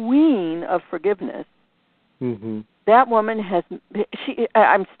the queen of forgiveness, that woman has,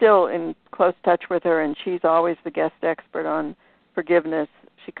 I'm still in close touch with her, and she's always the guest expert on forgiveness.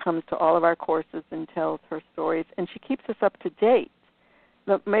 She comes to all of our courses and tells her stories, and she keeps us up to date.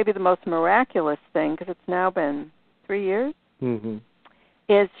 Maybe the most miraculous thing, because it's now been 3 years,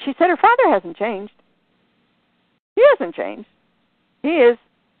 is she said her father hasn't changed. He hasn't changed. He is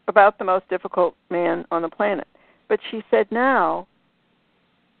about the most difficult man on the planet. But she said now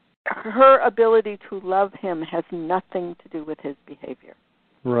her ability to love him has nothing to do with his behavior.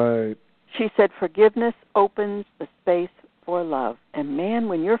 Right. She said forgiveness opens the space for love. And man,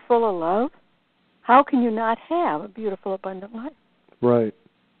 when you're full of love, how can you not have a beautiful, abundant life? Right.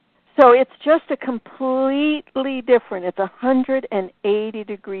 So it's just a completely different, it's a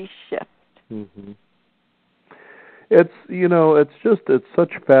 180-degree shift. It's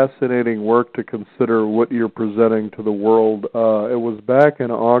such fascinating work to consider what you're presenting to the world. It was back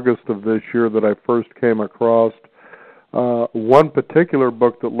in August of this year that I first came across one particular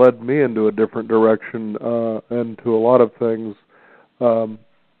book that led me into a different direction and to a lot of things,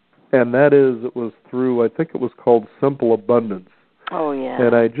 and that is, it was through, I think it was called Simple Abundance. Oh, yeah.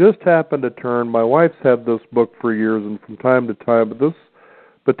 And I just happened to turn, my wife's had this book for years, and from time to time, but this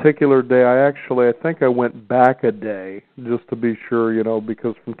particular day, I think I went back a day just to be sure,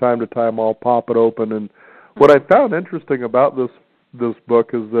 because from time to time I'll pop it open. And what I found interesting about this book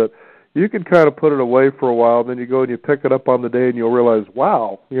is that you can kind of put it away for a while, then you go and you pick it up on the day and you'll realize,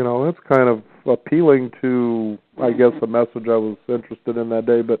 wow, that's kind of appealing to, I guess, a message I was interested in that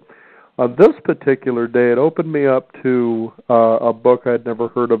day. But on this particular day, it opened me up to a book I'd never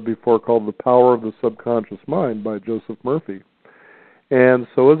heard of before called The Power of the Subconscious Mind by Joseph Murphy. And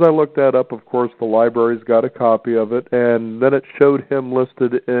so as I looked that up, of course, the library's got a copy of it, and then it showed him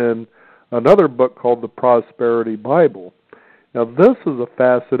listed in another book called The Prosperity Bible. Now, this is a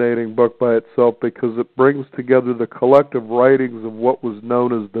fascinating book by itself because it brings together the collective writings of what was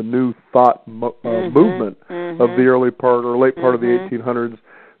known as the New Thought movement of the early part or late part of the 1800s.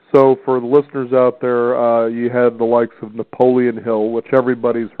 So for the listeners out there, you had the likes of Napoleon Hill, which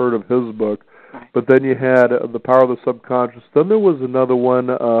everybody's heard of his book. But then you had The Power of the Subconscious. Then there was another one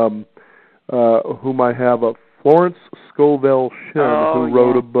whom I have, Florence Scovel Shinn, who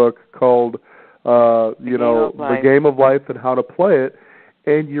wrote a book called, The Game of Life and How to Play It.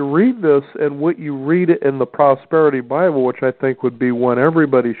 And you read this, and what you read it in the Prosperity Bible, which I think would be one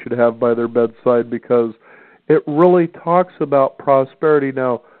everybody should have by their bedside because it really talks about prosperity.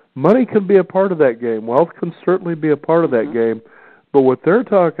 Now, money can be a part of that game. Wealth can certainly be a part of that game. But what they're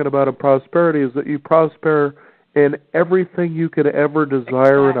talking about in prosperity is that you prosper in everything you could ever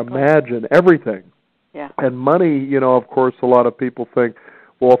desire and imagine, everything. Yeah. And money, of course, a lot of people think,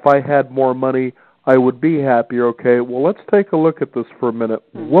 well, if I had more money, I would be happier. Okay, well, let's take a look at this for a minute.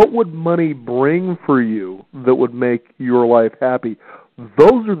 What would money bring for you that would make your life happy?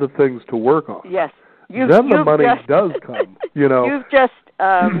 Those are the things to work on. Yes. Then the money does come, You've just,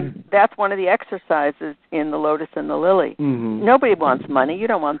 that's one of the exercises in the Lotus and the Lily. Nobody wants money. You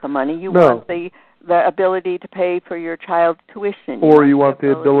don't want the money. You want the ability to pay for your child's tuition. Or you want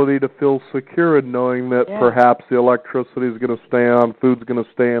the ability to feel secure in knowing that perhaps the electricity is going to stay on, food's going to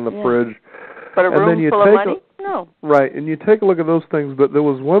stay in the fridge. But a room full of money? No. Right, and you take a look at those things, but there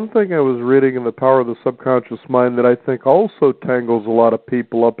was one thing I was reading in The Power of the Subconscious Mind that I think also tangles a lot of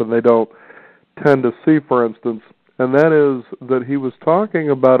people up and they don't tend to see, for instance, and that is that he was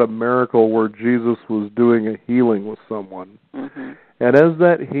talking about a miracle where Jesus was doing a healing with someone. And as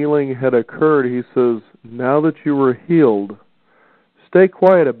that healing had occurred, he says, now that you were healed, stay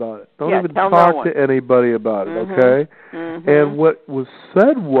quiet about it. Don't even talk to anybody about it, okay? And what was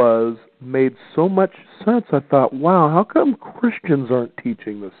said made so much sense. I thought, wow, how come Christians aren't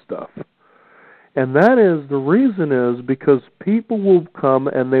teaching this stuff? And that is, the reason is because people will come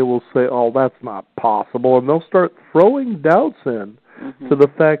and they will say, oh, that's not possible. And they'll start throwing doubts in to the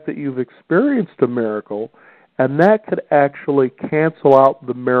fact that you've experienced a miracle, and that could actually cancel out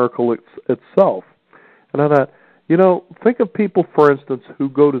the miracle itself. And I thought, think of people, for instance, who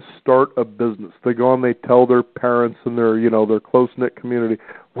go to start a business. They go and they tell their parents and their close-knit community,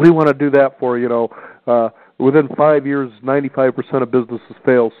 we want to do that for, within 5 years, 95% of businesses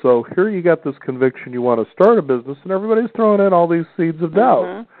fail. So here you got this conviction you want to start a business, and everybody's throwing in all these seeds of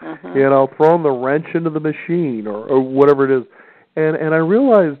doubt. Throwing the wrench into the machine or whatever it is. And I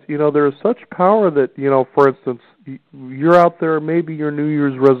realized, there is such power that, for instance, you're out there, maybe your New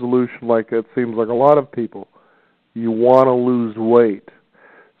Year's resolution, like it seems like a lot of people, you want to lose weight.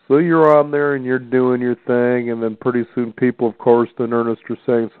 So you're on there and you're doing your thing, and then pretty soon people, of course, in earnest are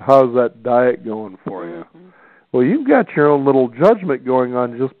saying, so how's that diet going for you? Well, you've got your own little judgment going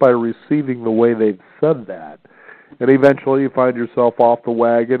on just by receiving the way they've said that. And eventually you find yourself off the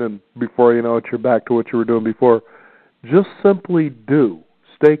wagon, and before you know it, you're back to what you were doing before. Just simply do.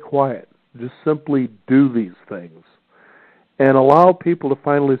 Stay quiet. Just simply do these things. And allow people to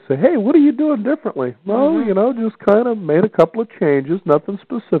finally say, hey, what are you doing differently? Well, just kind of made a couple of changes, nothing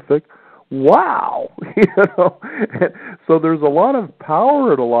specific. Wow. So there's a lot of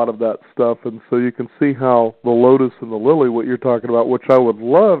power in a lot of that stuff, and so you can see how the Lotus and the Lily, what you're talking about, which I would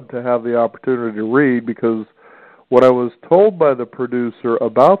love to have the opportunity to read, because what I was told by the producer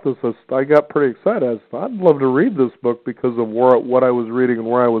about this, I got pretty excited. I said, I'd love to read this book because of what I was reading and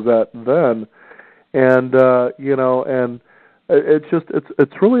where I was at then. And, and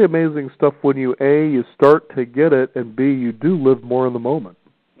it's really amazing stuff when you start to get it, and B, you do live more in the moment.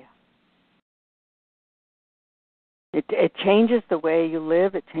 It changes the way you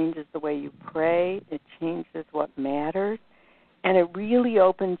live. It changes the way you pray. It changes what matters. And it really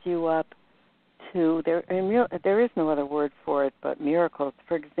opens you up to, there is no other word for it but miracles.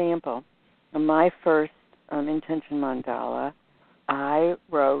 For example, in my first intention mandala, I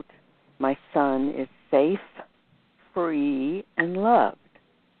wrote, my son is safe, free, and loved.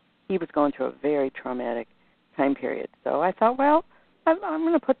 He was going through a very traumatic time period. So I thought, well, I'm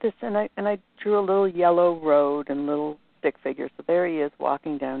going to put this in, and I drew a little yellow road and little stick figures. So there he is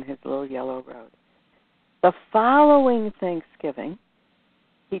walking down his little yellow road. The following Thanksgiving,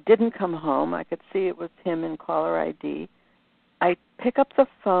 he didn't come home. I could see it was him in caller ID. I pick up the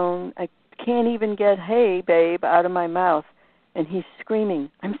phone. I can't even get, hey, babe, out of my mouth. And he's screaming,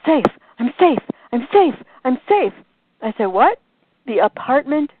 I'm safe, I'm safe, I'm safe, I'm safe. I said, what? The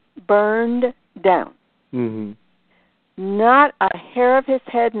apartment burned down. Mm-hmm. Not a hair of his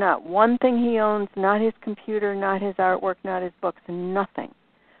head, not one thing he owns, not his computer, not his artwork, not his books, nothing.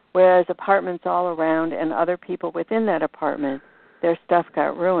 Whereas apartments all around and other people within that apartment, their stuff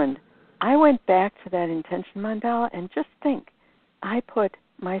got ruined. I went back to that intention mandala and just think, I put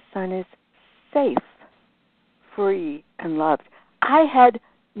my son is safe, free, and loved. I had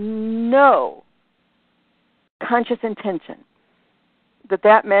no conscious intention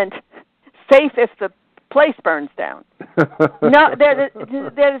that meant safe if the place burns down. No, there's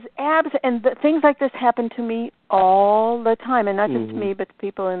and things like this happen to me all the time, and not just to me, but to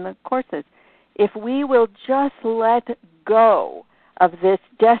people in the courses. If we will just let go of this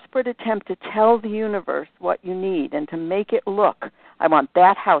desperate attempt to tell the universe what you need and to make it look, I want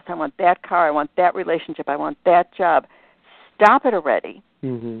that house, I want that car, I want that relationship, I want that job. Stop it already.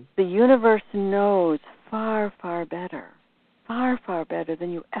 Mm-hmm. The universe knows far, far better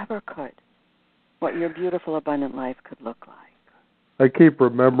than you ever could what your beautiful, abundant life could look like. I keep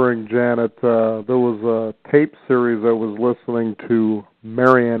remembering, Janet, there was a tape series I was listening to,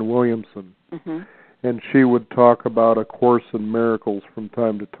 Marianne Williamson, and she would talk about A Course in Miracles from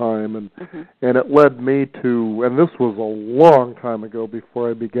time to time, and it led me to, and this was a long time ago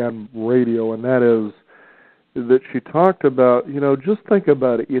before I began radio, and that is that she talked about, just think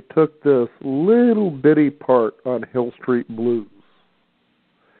about it, you took this little bitty part on Hill Street Blues,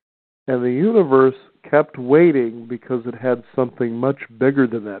 and the universe kept waiting because it had something much bigger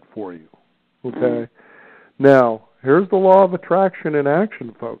than that for you. Okay? Now, here's the law of attraction in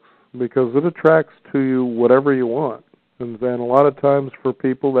action, folks, because it attracts to you whatever you want. And then a lot of times for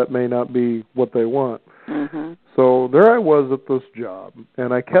people that may not be what they want. So there I was at this job,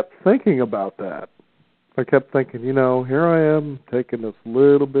 and I kept thinking about that. I kept thinking, here I am taking this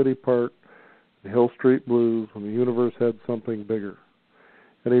little bitty part, the Hill Street Blues, when the universe had something bigger.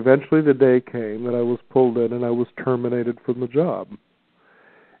 And eventually the day came that I was pulled in and I was terminated from the job.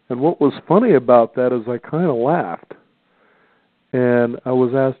 And what was funny about that is I kind of laughed. And I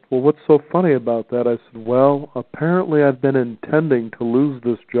was asked, well, what's so funny about that? I said, well, apparently I've been intending to lose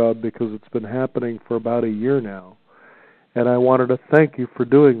this job because it's been happening for about a year now. And I wanted to thank you for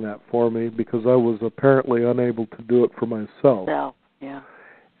doing that for me because I was apparently unable to do it for myself. Yeah.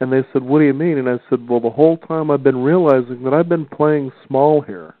 And they said, what do you mean? And I said, well, the whole time I've been realizing that I've been playing small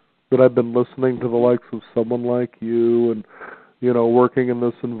here, that I've been listening to the likes of someone like you and, working in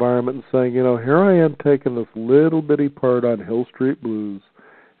this environment and saying, here I am taking this little bitty part on Hill Street Blues,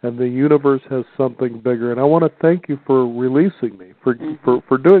 and the universe has something bigger. And I want to thank you for releasing me, for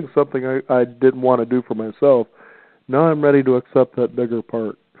doing something I didn't want to do for myself. Now I'm ready to accept that bigger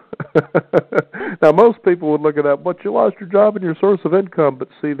part. Now, most people would look at that, but you lost your job and your source of income. But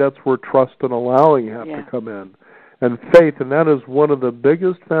see, that's where trust and allowing have to come in. And faith, and that is one of the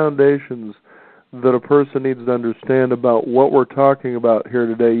biggest foundations that a person needs to understand about what we're talking about here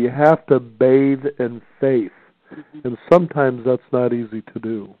today. You have to bathe in faith. And sometimes that's not easy to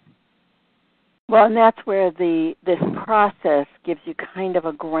do. Well, and that's where this process gives you kind of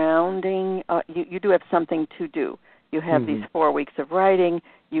a grounding. You do have something to do. You have these 4 weeks of writing.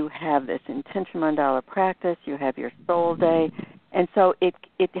 You have this intention mandala practice. You have your soul day. And so it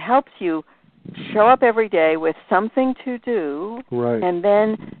helps you show up every day with something to do. Right. And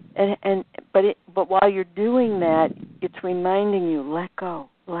then, but while you're doing that, it's reminding you, let go,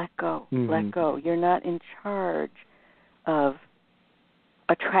 let go, let go. You're not in charge of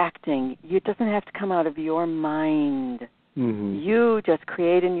attracting. It doesn't have to come out of your mind. You just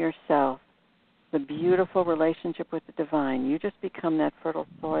create in yourself the beautiful relationship with the divine. You just become that fertile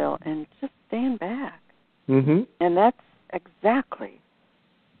soil and just stand back. And that's exactly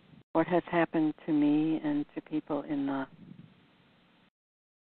what has happened to me and to people in the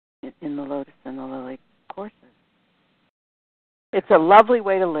Lotus and the Lily courses. It's a lovely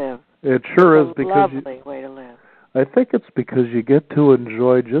way to live. It sure is, because lovely way to live. I think it's because you get to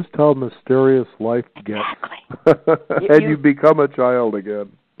enjoy just how mysterious life gets. Exactly. And you become a child again.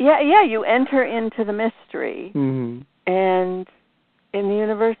 Yeah, you enter into the mystery. And the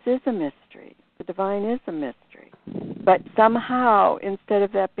universe is a mystery. The divine is a mystery. But somehow, instead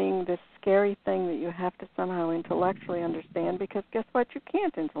of that being this scary thing that you have to somehow intellectually understand, because guess what? You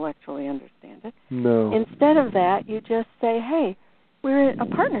can't intellectually understand it. No. Instead of that, you just say, hey, we're in a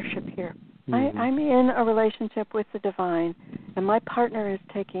partnership here. I'm in a relationship with the divine, and my partner is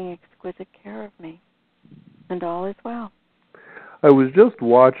taking exquisite care of me, and all is well. I was just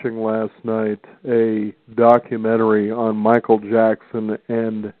watching last night a documentary on Michael Jackson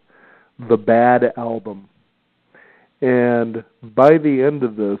and the Bad album. And by the end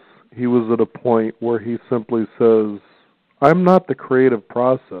of this, he was at a point where he simply says, I'm not the creative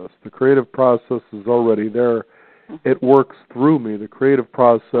process. The creative process is already there. It works through me. The creative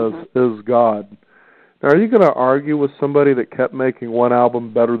process is God. Now, are you going to argue with somebody that kept making one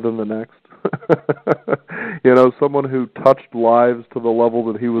album better than the next? Someone who touched lives to the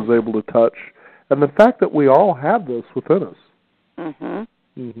level that he was able to touch. And the fact that we all have this within us.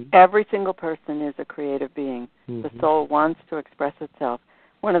 Every single person is a creative being. The soul wants to express itself.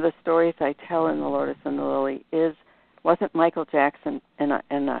 One of the stories I tell in The Lotus and the Lily wasn't Michael Jackson, and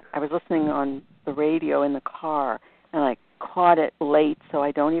I was listening on the radio in the car, and I caught it late, so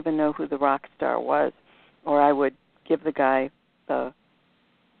I don't even know who the rock star was, or I would give the guy the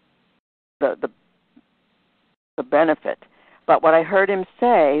benefit. But what I heard him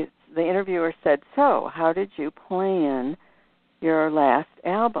say, the interviewer said, so how did you plan your last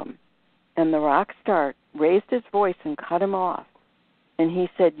album? And the rock star raised his voice and cut him off. And he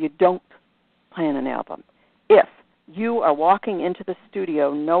said, you don't plan an album. If you are walking into the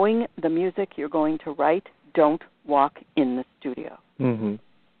studio knowing the music you're going to write, don't walk in the studio.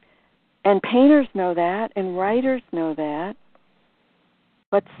 And painters know that, and writers know that.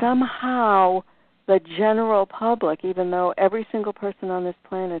 But somehow the general public, even though every single person on this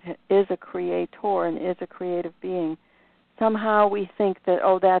planet is a creator and is a creative being, somehow we think that,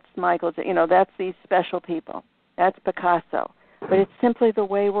 that's Michael, that's these special people. That's Picasso. But it's simply the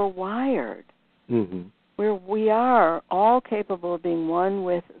way we're wired. We are all capable of being one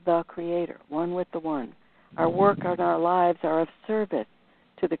with the Creator, one with the One. Our work and our lives are of service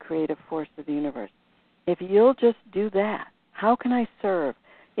to the creative force of the universe. If you'll just do that, how can I serve?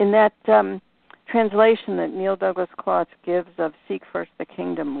 In that translation that Neil Douglas Klotz gives of Seek First the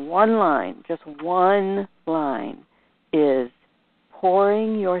Kingdom, one line, just one line, is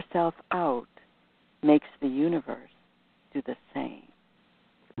pouring yourself out makes the universe do the same.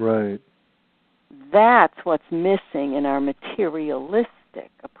 Right. That's what's missing in our materialistic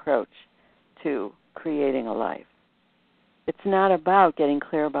approach to creating a life. It's not about getting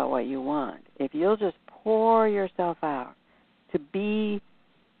clear about what you want. If you'll just pour yourself out to be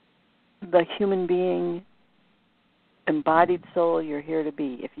the human being, embodied soul you're here to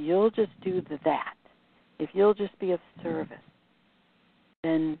be, if you'll just do that, if you'll just be of service,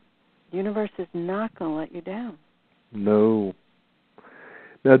 then the universe is not going to let you down. No.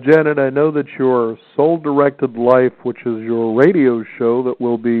 Now, Janet, I know that your Soul-Directed Life, which is your radio show that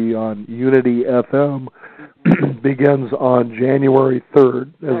will be on Unity FM, begins on January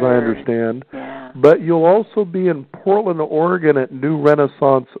 3rd, as I understand. Yeah. But you'll also be in Portland, Oregon at New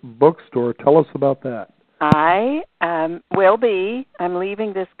Renaissance Bookstore. Tell us about that. I will be. I'm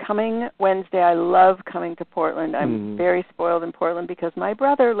leaving this coming Wednesday. I love coming to Portland. I'm very spoiled in Portland because my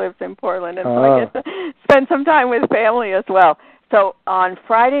brother lives in Portland, and so I get to spend some time with family as well. So on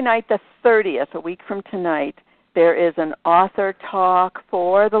Friday night, the 30th, a week from tonight, there is an author talk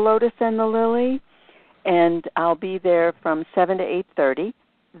for The Lotus and the Lily, and I'll be there from 7 to 8:30.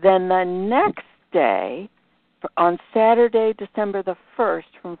 Then the next day, On Saturday, December the 1st,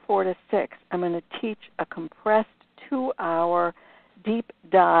 from 4 to 6, I'm going to teach a compressed 2-hour deep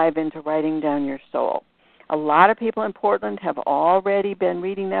dive into writing down your soul. A lot of people in Portland have already been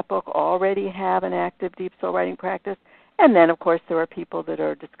reading that book, already have an active deep soul writing practice, and then, of course, there are people that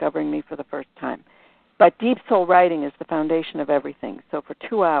are discovering me for the first time. But deep soul writing is the foundation of everything. So for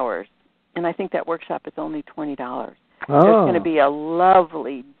 2 hours, and I think that workshop is only $20. There's going to be a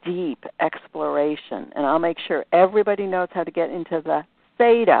lovely, deep exploration, and I'll make sure everybody knows how to get into the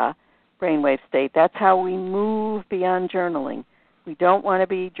theta brainwave state. That's how we move beyond journaling. We don't want to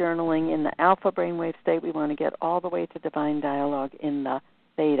be journaling in the alpha brainwave state. We want to get all the way to divine dialogue in the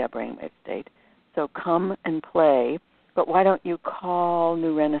theta brainwave state. So come and play, but why don't you call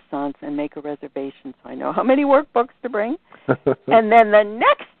New Renaissance and make a reservation so I know how many workbooks to bring? And then the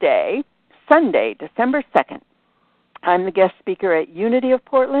next day, Sunday, December 2nd, I'm the guest speaker at Unity of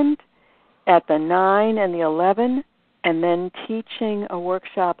Portland at the 9 and the 11, and then teaching a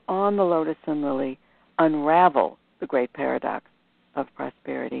workshop on the Lotus and Lily, Unravel the Great Paradox of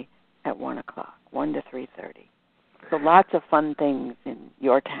Prosperity at 1 o'clock, 1 to 3:30. So lots of fun things in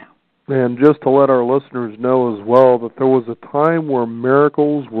your town. And just to let our listeners know as well that there was a time where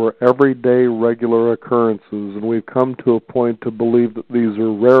miracles were everyday, regular occurrences, and we've come to a point to believe that these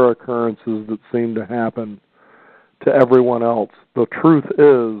are rare occurrences that seem to happen to everyone else. The truth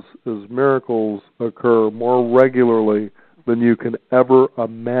is miracles occur more regularly than you can ever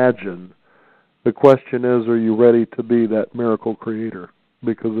imagine. The question is, are you ready to be that miracle creator?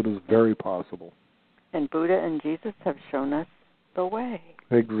 Because it is very possible. And Buddha and Jesus have shown us the way.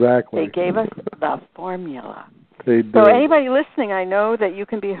 Exactly. They gave us the formula. They did. So anybody listening, I know that you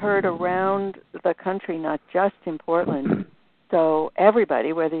can be heard around the country, not just in Portland. So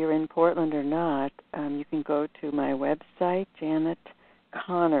everybody, whether you're in Portland or not, you can go to my website,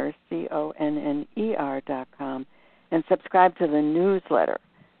 JanetConner, CONNER.com, and subscribe to the newsletter,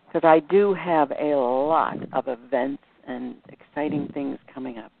 because I do have a lot of events and exciting things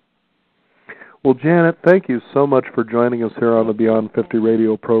coming up. Well, Janet, thank you so much for joining us here on the Beyond 50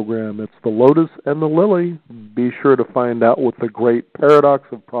 radio program. It's the Lotus and the Lily. Be sure to find out what the great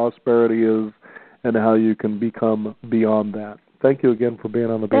paradox of prosperity is and how you can become beyond that. Thank you again for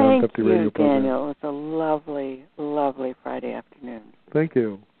being on the Beyond 50 radio program. Thank you, Daniel. It's a lovely, lovely Friday afternoon. Thank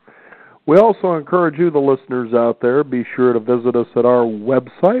you. We also encourage you, the listeners out there, be sure to visit us at our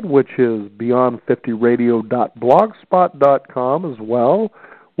website, which is beyond50radio.blogspot.com as well.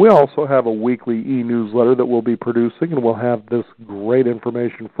 We also have a weekly e-newsletter that we'll be producing, and we'll have this great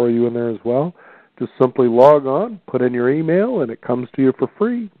information for you in there as well. Just simply log on, put in your email, and it comes to you for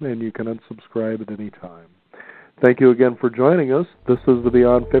free, and you can unsubscribe at any time. Thank you again for joining us. This is the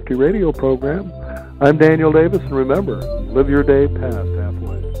Beyond 50 radio program. I'm Daniel Davis, and remember, live your day past